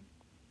nothing.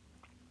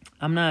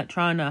 I'm not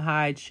trying to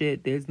hide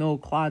shit. There's no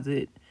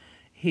closet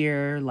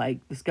here.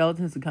 Like, the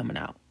skeletons are coming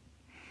out.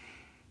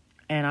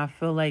 And I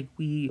feel like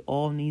we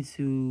all need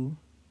to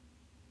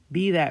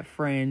be that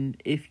friend.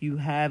 If you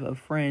have a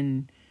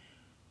friend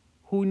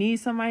who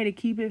needs somebody to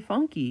keep it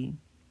funky,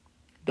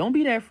 don't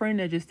be that friend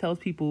that just tells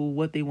people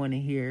what they want to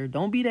hear.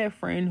 Don't be that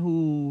friend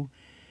who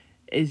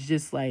is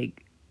just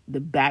like the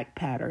back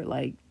patter.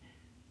 Like,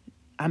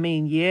 I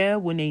mean, yeah,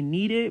 when they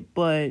need it,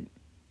 but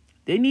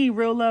they need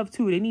real love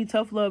too. They need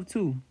tough love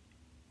too.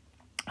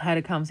 I had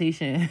a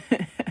conversation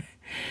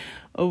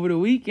over the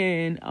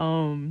weekend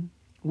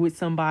with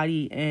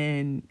somebody,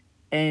 and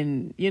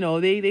you know,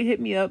 they hit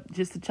me up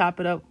just to chop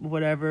it up,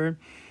 whatever.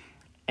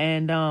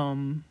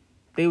 And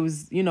they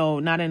was, you know,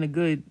 not in a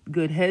good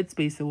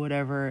headspace or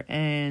whatever,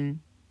 and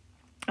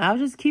I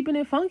was just keeping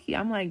it funky.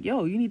 I'm like,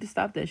 yo, you need to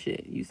stop that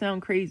shit. You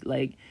sound crazy.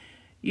 Like,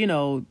 you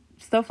know,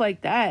 stuff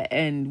like that.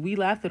 And we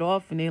laughed it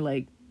off, and they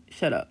like,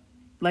 shut up.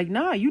 Like,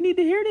 nah, you need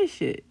to hear this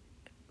shit.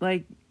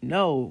 Like,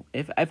 no,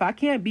 if I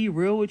can't be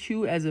real with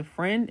you as a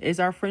friend, is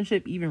our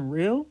friendship even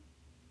real?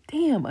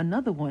 Damn,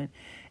 another one.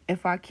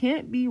 If I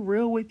can't be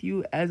real with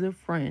you as a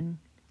friend,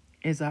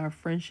 is our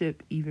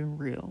friendship even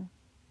real?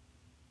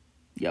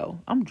 Yo,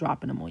 I'm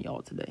dropping them on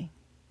y'all today.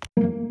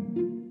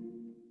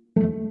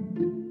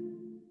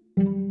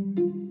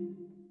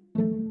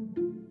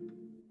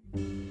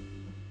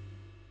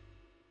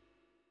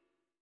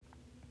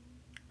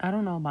 I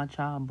don't know about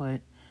y'all,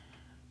 but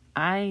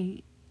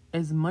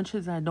as much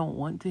as I don't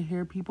want to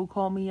hear people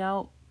call me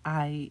out,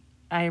 I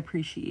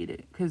appreciate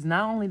it. Because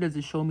not only does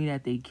it show me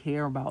that they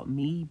care about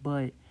me,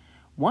 but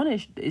one,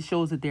 it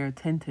shows that they're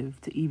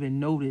attentive to even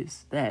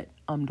notice that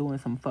I'm doing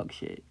some fuck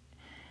shit.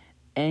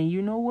 And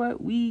you know what?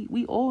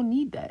 We all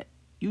need that.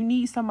 You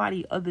need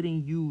somebody other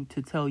than you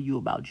to tell you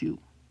about you.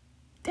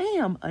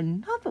 Damn,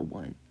 another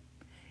one.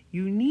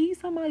 You need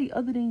somebody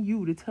other than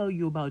you to tell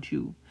you about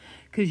you.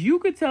 Because you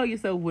could tell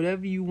yourself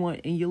whatever you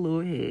want in your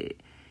little head.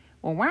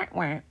 Or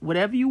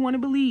whatever you want to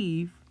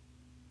believe.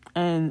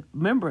 And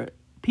remember,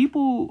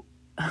 people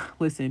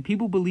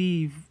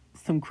believe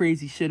some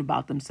crazy shit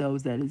about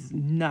themselves that is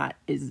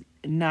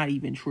not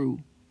even true.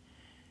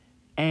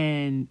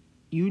 And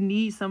you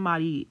need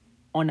somebody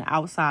on the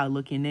outside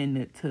looking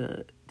in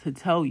to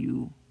tell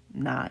you,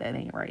 nah, that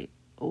ain't right.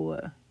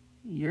 Or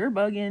you're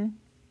bugging.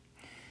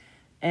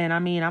 And I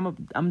mean,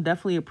 I'm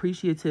definitely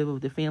appreciative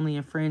of the family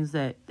and friends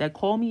that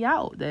call me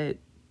out, that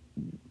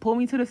pull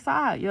me to the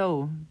side.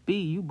 Yo, B,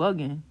 you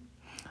bugging.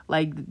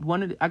 Like,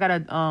 I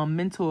got a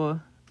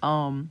mentor.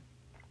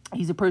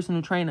 He's a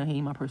personal trainer. He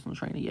ain't my personal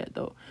trainer yet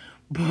though,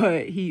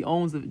 but he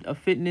owns a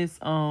fitness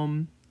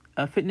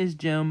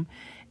gym,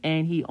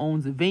 and he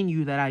owns a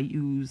venue that I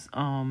use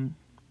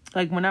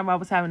like whenever I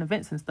was having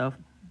events and stuff.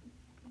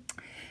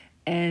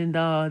 And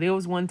there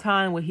was one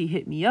time where he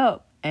hit me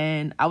up,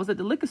 and I was at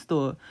the liquor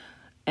store.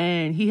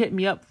 And he hit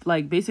me up,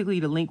 like, basically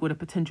to link with a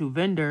potential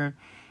vendor.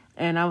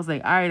 And I was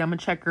like, all right, I'm going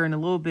to check her in a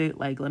little bit.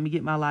 Like, let me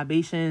get my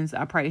libations.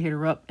 I probably hit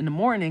her up in the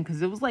morning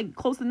because it was, like,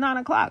 close to 9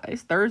 o'clock.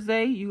 It's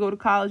Thursday. You go to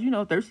college, you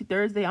know, Thirsty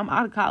Thursday. I'm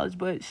out of college,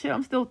 but shit,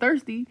 I'm still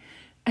thirsty.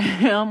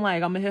 And I'm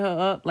like, I'm going to hit her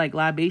up, like,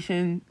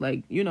 libation,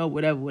 like, you know,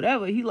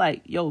 whatever. He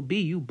like, yo,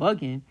 B, you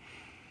bugging.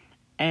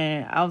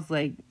 And I was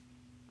like,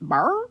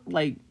 burr?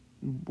 Like,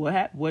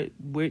 what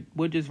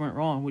just went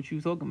wrong? What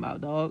you talking about,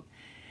 dog?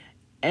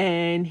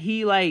 And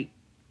he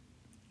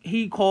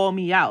called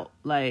me out.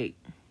 Like,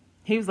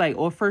 He was like,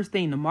 or first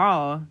thing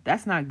tomorrow.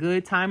 That's not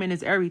good. Timing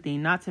is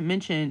everything. Not to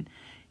mention,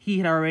 he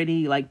had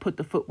already like put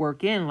the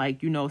footwork in,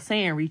 like,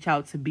 saying reach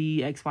out to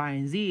B, X, Y,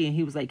 and Z. And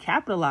he was like,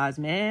 capitalize,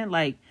 man.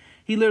 Like,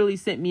 he literally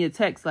sent me a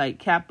text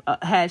like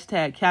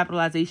hashtag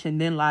capitalization,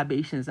 then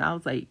libations. And I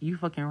was like, you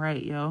fucking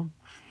right, yo.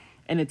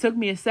 And it took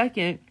me a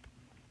second,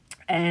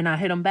 and I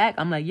hit him back.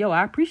 I'm like, yo,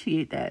 I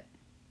appreciate that.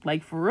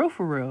 Like, for real,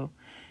 for real.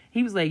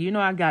 He was like,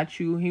 I got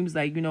you. He was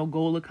like,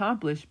 goal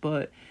accomplished.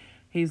 But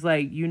he's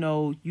like,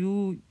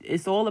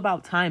 it's all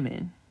about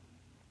timing.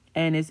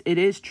 And it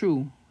is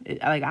true.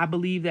 I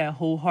believe that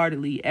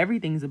wholeheartedly.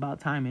 Everything's about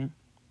timing.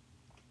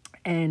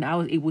 And I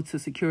was able to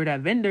secure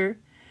that vendor,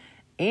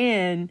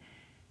 and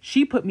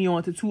she put me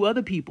on to 2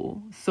 other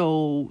people.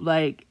 So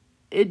like,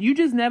 you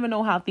just never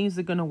know how things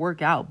are going to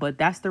work out. But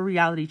that's the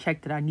reality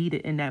check that I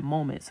needed in that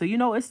moment. So,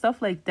 it's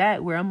stuff like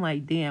that where I'm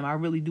like, damn, I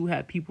really do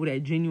have people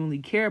that genuinely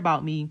care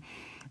about me,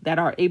 that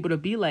are able to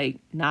be like,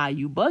 nah,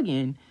 you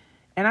bugging.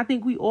 And I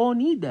think we all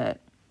need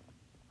that.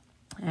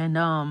 And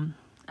I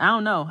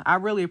don't know. I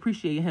really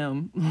appreciate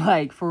him,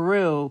 like, for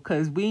real,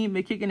 because we ain't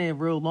been kicking it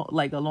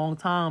a long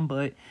time.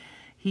 But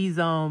he's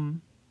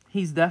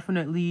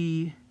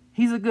definitely,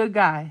 he's a good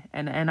guy,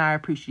 and I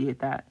appreciate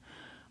that.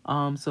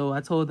 So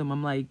I told him,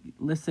 I'm like,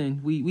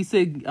 listen, we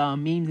said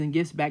memes and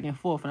gifts back and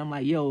forth, and I'm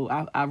like, yo,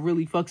 I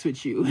really fucks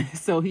with you.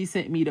 So he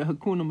sent me the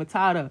Hakuna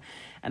Matata,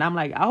 and I'm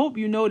like, I hope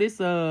this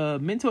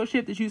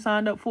mentorship that you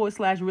signed up for /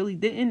 really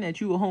didn't,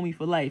 that you a homie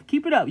for life.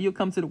 Keep it up, you'll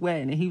come to the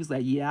wedding. And he was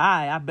like, yeah,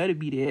 I better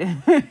be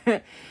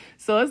there.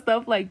 So it's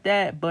stuff like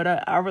that. But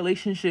our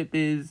relationship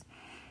is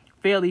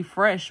fairly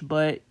fresh.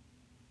 But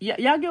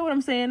y'all get what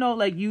I'm saying though?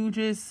 Like,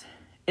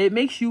 it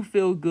makes you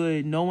feel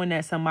good knowing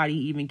that somebody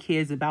even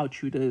cares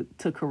about you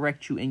to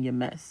correct you in your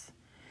mess.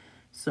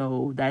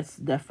 So that's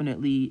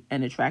definitely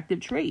an attractive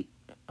trait.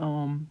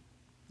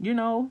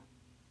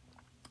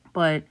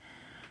 But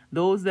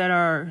those that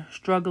are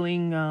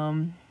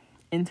struggling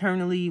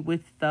internally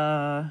with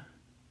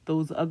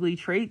those ugly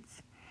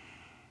traits,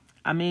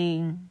 I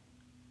mean,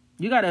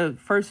 you got to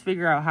first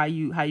figure out how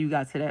you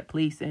got to that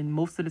place. And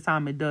most of the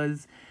time it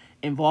does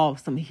involve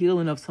some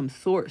healing of some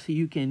sort, so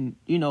you can,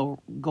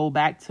 go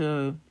back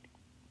to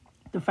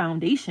the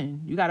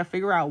foundation. You got to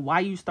figure out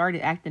why you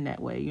started acting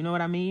that way. You know what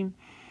I mean?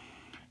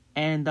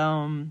 And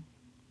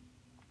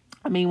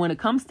when it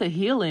comes to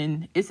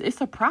healing,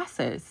 it's a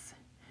process.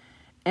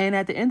 And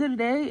at the end of the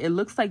day, it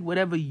looks like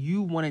whatever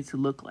you want it to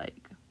look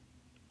like.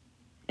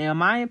 In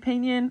my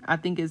opinion, I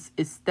think it's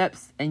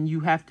steps, and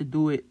you have to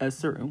do it a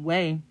certain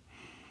way.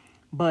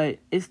 But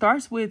it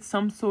starts with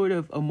some sort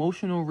of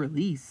emotional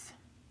release.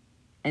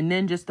 And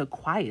then just a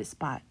quiet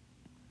spot.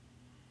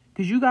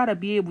 Because you got to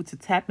be able to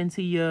tap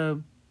into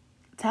yourself.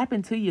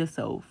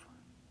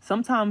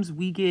 Sometimes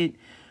we get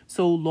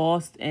so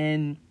lost,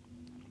 and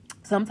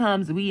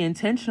sometimes we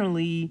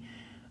intentionally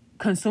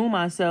consume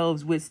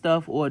ourselves with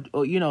stuff or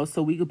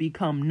so we could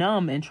become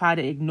numb and try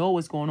to ignore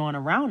what's going on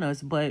around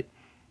us. But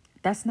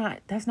that's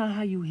not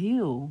how you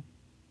heal.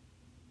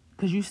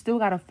 Because you still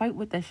got to fight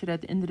with that shit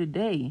at the end of the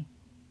day.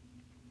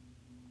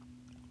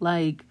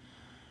 Like,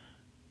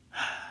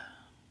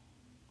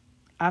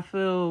 I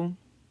feel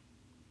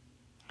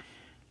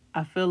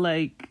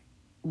like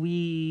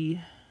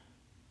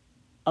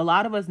a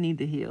lot of us need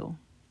to heal.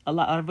 A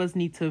lot of us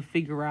need to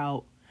figure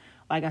out,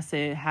 like I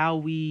said, how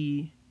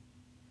we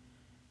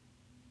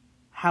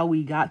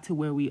got to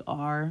where we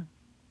are.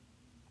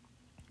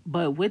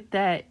 But with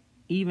that,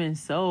 even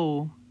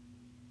so,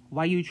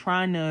 while you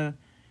trying to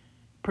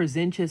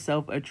present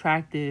yourself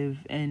attractive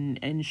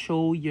and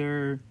show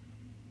your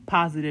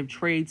positive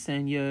traits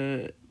and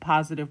your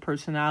positive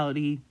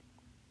personality,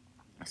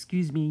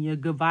 your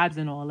good vibes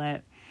and all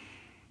that,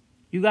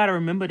 you got to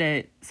remember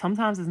that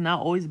sometimes it's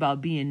not always about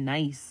being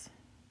nice.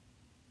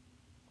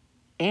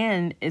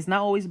 And it's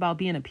not always about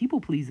being a people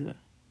pleaser.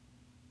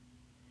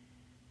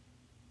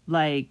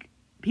 Like,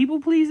 people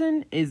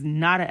pleasing is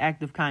not an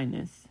act of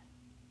kindness.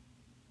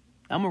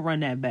 I'm going to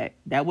run that back.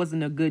 That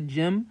wasn't a good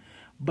gem,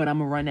 but I'm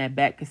going to run that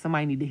back because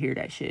somebody need to hear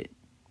that shit.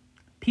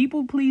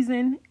 People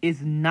pleasing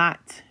is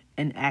not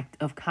an act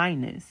of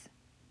kindness.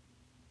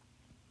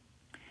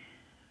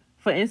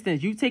 For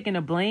instance, you taking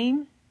the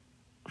blame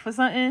for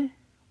something,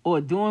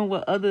 or doing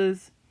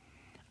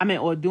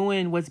or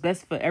doing what's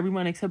best for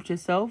everyone except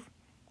yourself.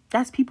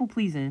 That's people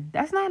pleasing.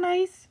 That's not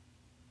nice.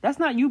 That's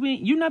not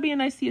you're not being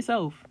nice to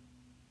yourself.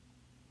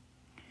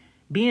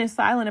 Being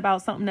silent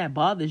about something that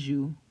bothers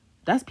you,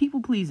 that's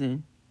people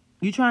pleasing.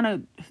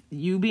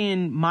 You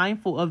being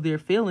mindful of their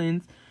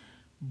feelings,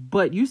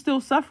 but you still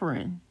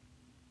suffering.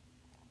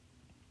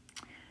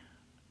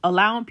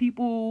 Allowing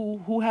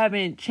people who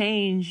haven't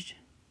changed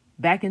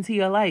back into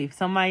your life.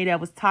 Somebody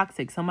that was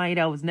toxic, somebody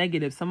that was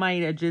negative,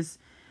 somebody that just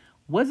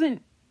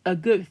wasn't a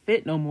good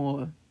fit no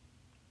more.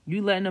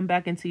 You letting them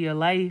back into your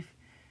life.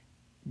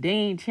 They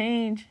ain't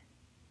changed.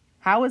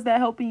 How is that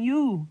helping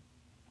you?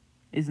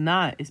 It's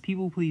not. It's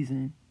people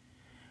pleasing.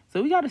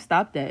 So we got to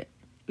stop that.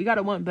 We got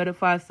to want better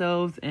for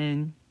ourselves,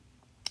 and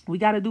we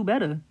got to do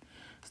better.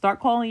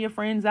 Start calling your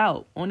friends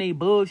out on their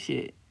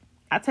bullshit.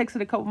 I texted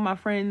a couple of my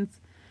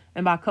friends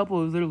And by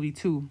couple, it was literally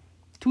two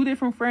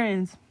different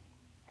friends.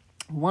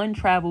 One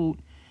traveled,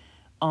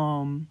 went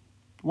on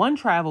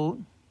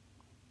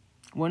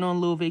a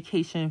little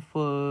vacation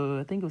for,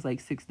 I think it was like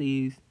 6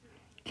 days,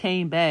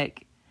 came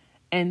back,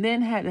 and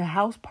then had a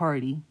house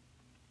party.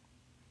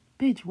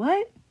 Bitch,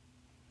 what?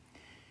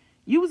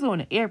 You was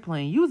on an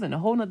airplane. You was in a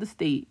whole nother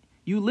state.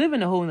 You live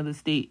in a whole nother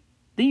state.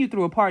 Then you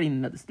threw a party in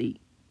another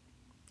state.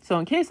 So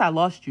in case I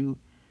lost you,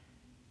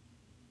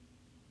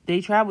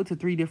 they traveled to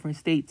 3 different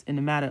states in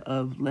a matter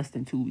of less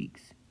than 2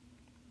 weeks.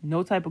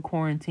 No type of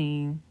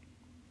quarantine.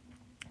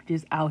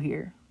 Just out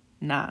here.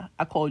 Nah,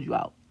 I called you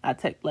out. I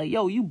text like,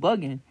 yo, you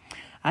bugging.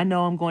 I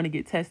know I'm going to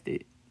get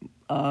tested.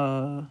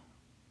 Because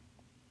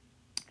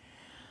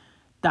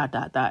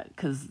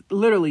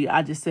literally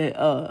I just said,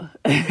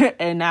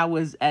 and that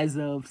was as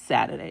of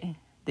Saturday.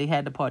 They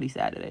had the party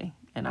Saturday.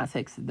 And I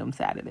texted them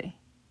Saturday.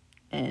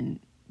 And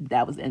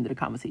that was the end of the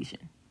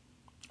conversation.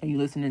 And you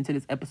listening to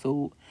this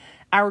episode.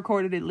 I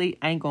recorded it late.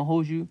 I ain't gonna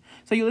hold you.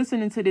 So you're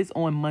listening to this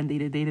on Monday,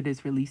 the day that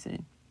it's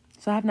releasing.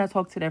 So I have not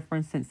talked to that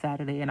friend since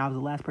Saturday. And I was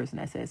the last person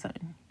that said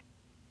something.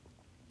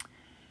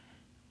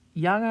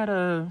 Y'all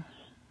gotta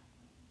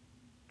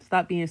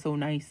stop being so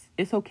nice.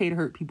 It's okay to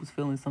hurt people's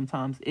feelings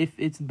sometimes if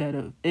it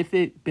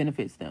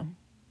benefits them.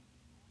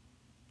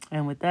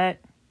 And with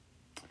that,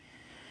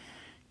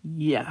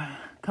 yeah,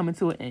 coming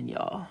to an end,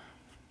 y'all.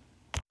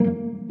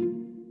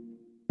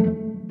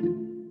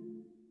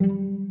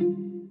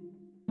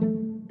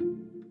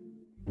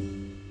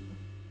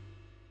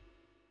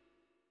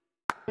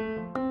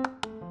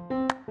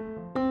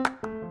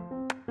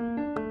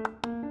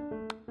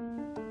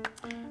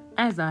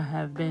 As I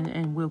have been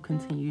and will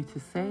continue to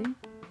say,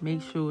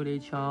 make sure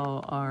that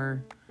y'all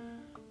are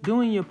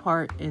doing your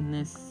part in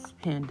this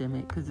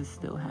pandemic because it's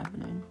still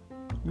happening.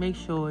 Make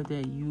sure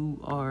that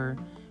you are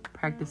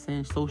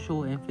practicing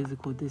social and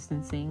physical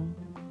distancing.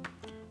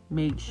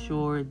 Make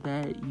sure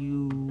that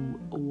you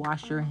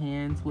wash your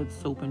hands with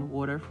soap and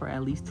water for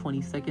at least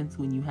 20 seconds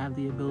when you have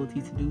the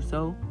ability to do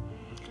so.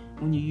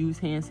 When you use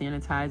hand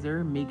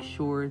sanitizer, make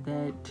sure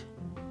that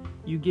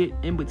you get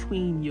in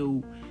between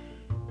your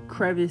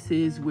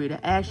crevices where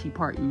the ashy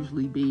part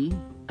usually be,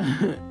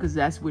 because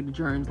that's where the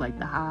germs like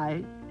to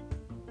hide.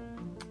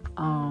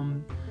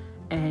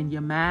 And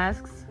your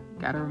masks,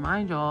 gotta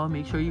remind y'all,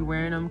 make sure you're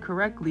wearing them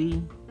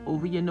correctly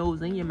over your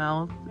nose and your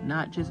mouth,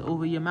 not just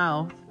over your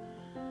mouth.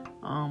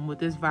 With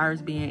this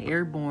virus being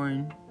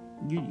airborne,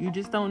 you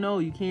just don't know.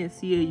 You can't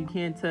see it, you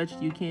can't touch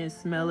it, you can't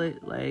smell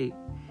it. Like,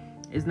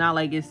 it's not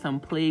like it's some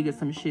plague or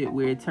some shit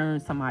where it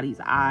turns somebody's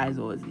eyes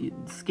or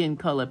skin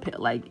color.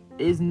 Like,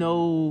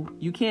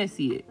 you can't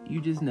see it.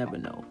 You just never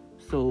know.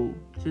 So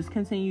just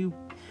continue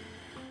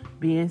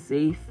being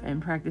safe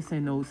and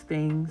practicing those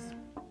things.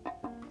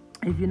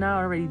 If you're not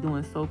already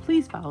doing so,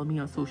 please follow me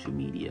on social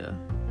media.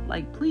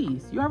 Like,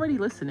 please, you're already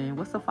listening.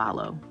 What's a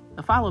follow?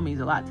 A follow means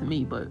a lot to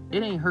me, but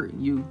it ain't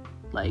hurting you.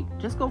 Like,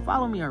 just go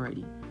follow me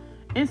already.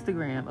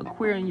 Instagram,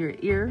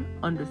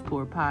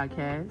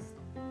 @queerinyour_podcast.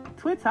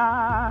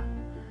 Twitter.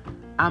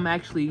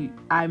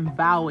 I'm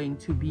vowing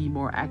to be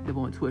more active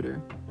on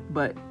Twitter,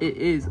 but it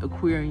is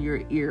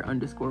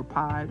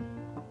 @queerinyour_pod.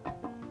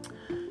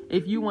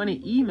 If you want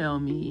to email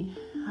me,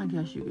 I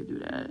guess you could do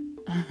that.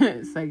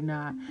 It's like,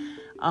 nah.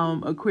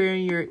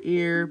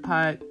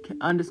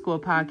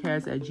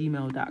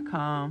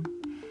 @queerinyour_podcast@gmail.com.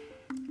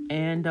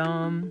 And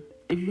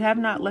if you have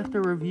not left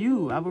a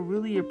review, I would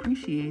really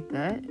appreciate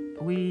that.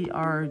 We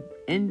are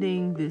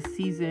ending this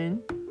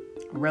season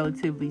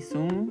relatively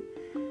soon.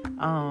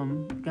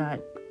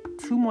 Got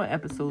 2 more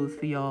episodes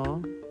for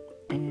y'all.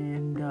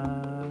 And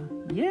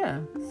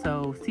yeah,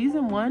 so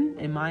season 1,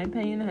 in my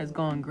opinion, has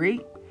gone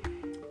great.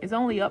 It's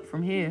only up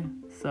from here.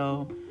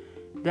 So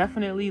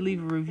definitely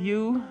leave a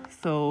review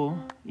so,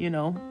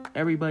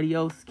 everybody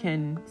else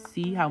can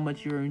see how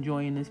much you're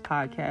enjoying this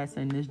podcast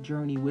and this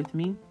journey with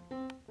me.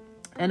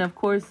 And of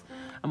course,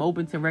 I'm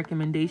open to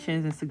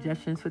recommendations and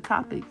suggestions for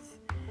topics.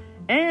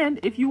 And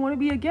if you want to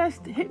be a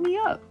guest, hit me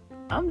up.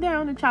 I'm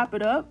down to chop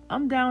it up.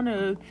 I'm down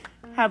to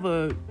have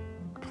a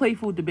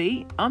playful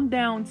debate. I'm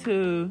down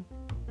to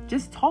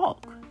just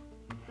talk.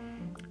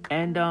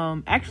 And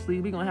actually,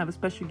 we're going to have a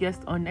special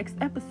guest on next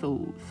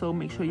episode. So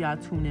make sure y'all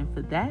tune in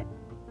for that.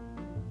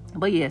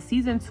 But yeah,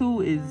 season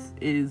 2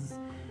 is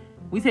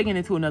we taking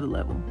it to another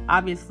level.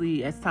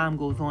 Obviously, as time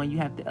goes on, you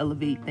have to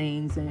elevate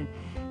things and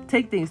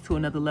take things to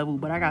another level.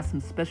 But I got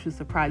some special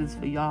surprises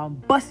for y'all. I'm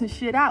busting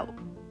shit out.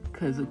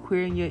 Because A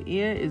Queer in Your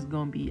Ear is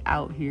going to be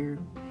out here.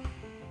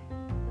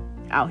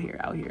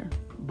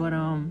 But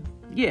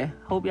yeah,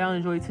 hope y'all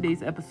enjoyed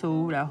today's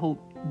episode. I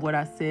hope what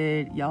I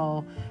said,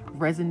 y'all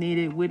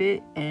resonated with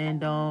it.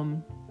 And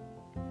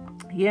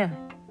yeah,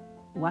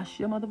 wash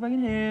your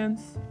motherfucking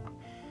hands.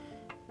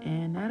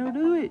 And that'll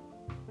do it.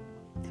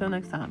 Till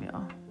next time,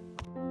 y'all.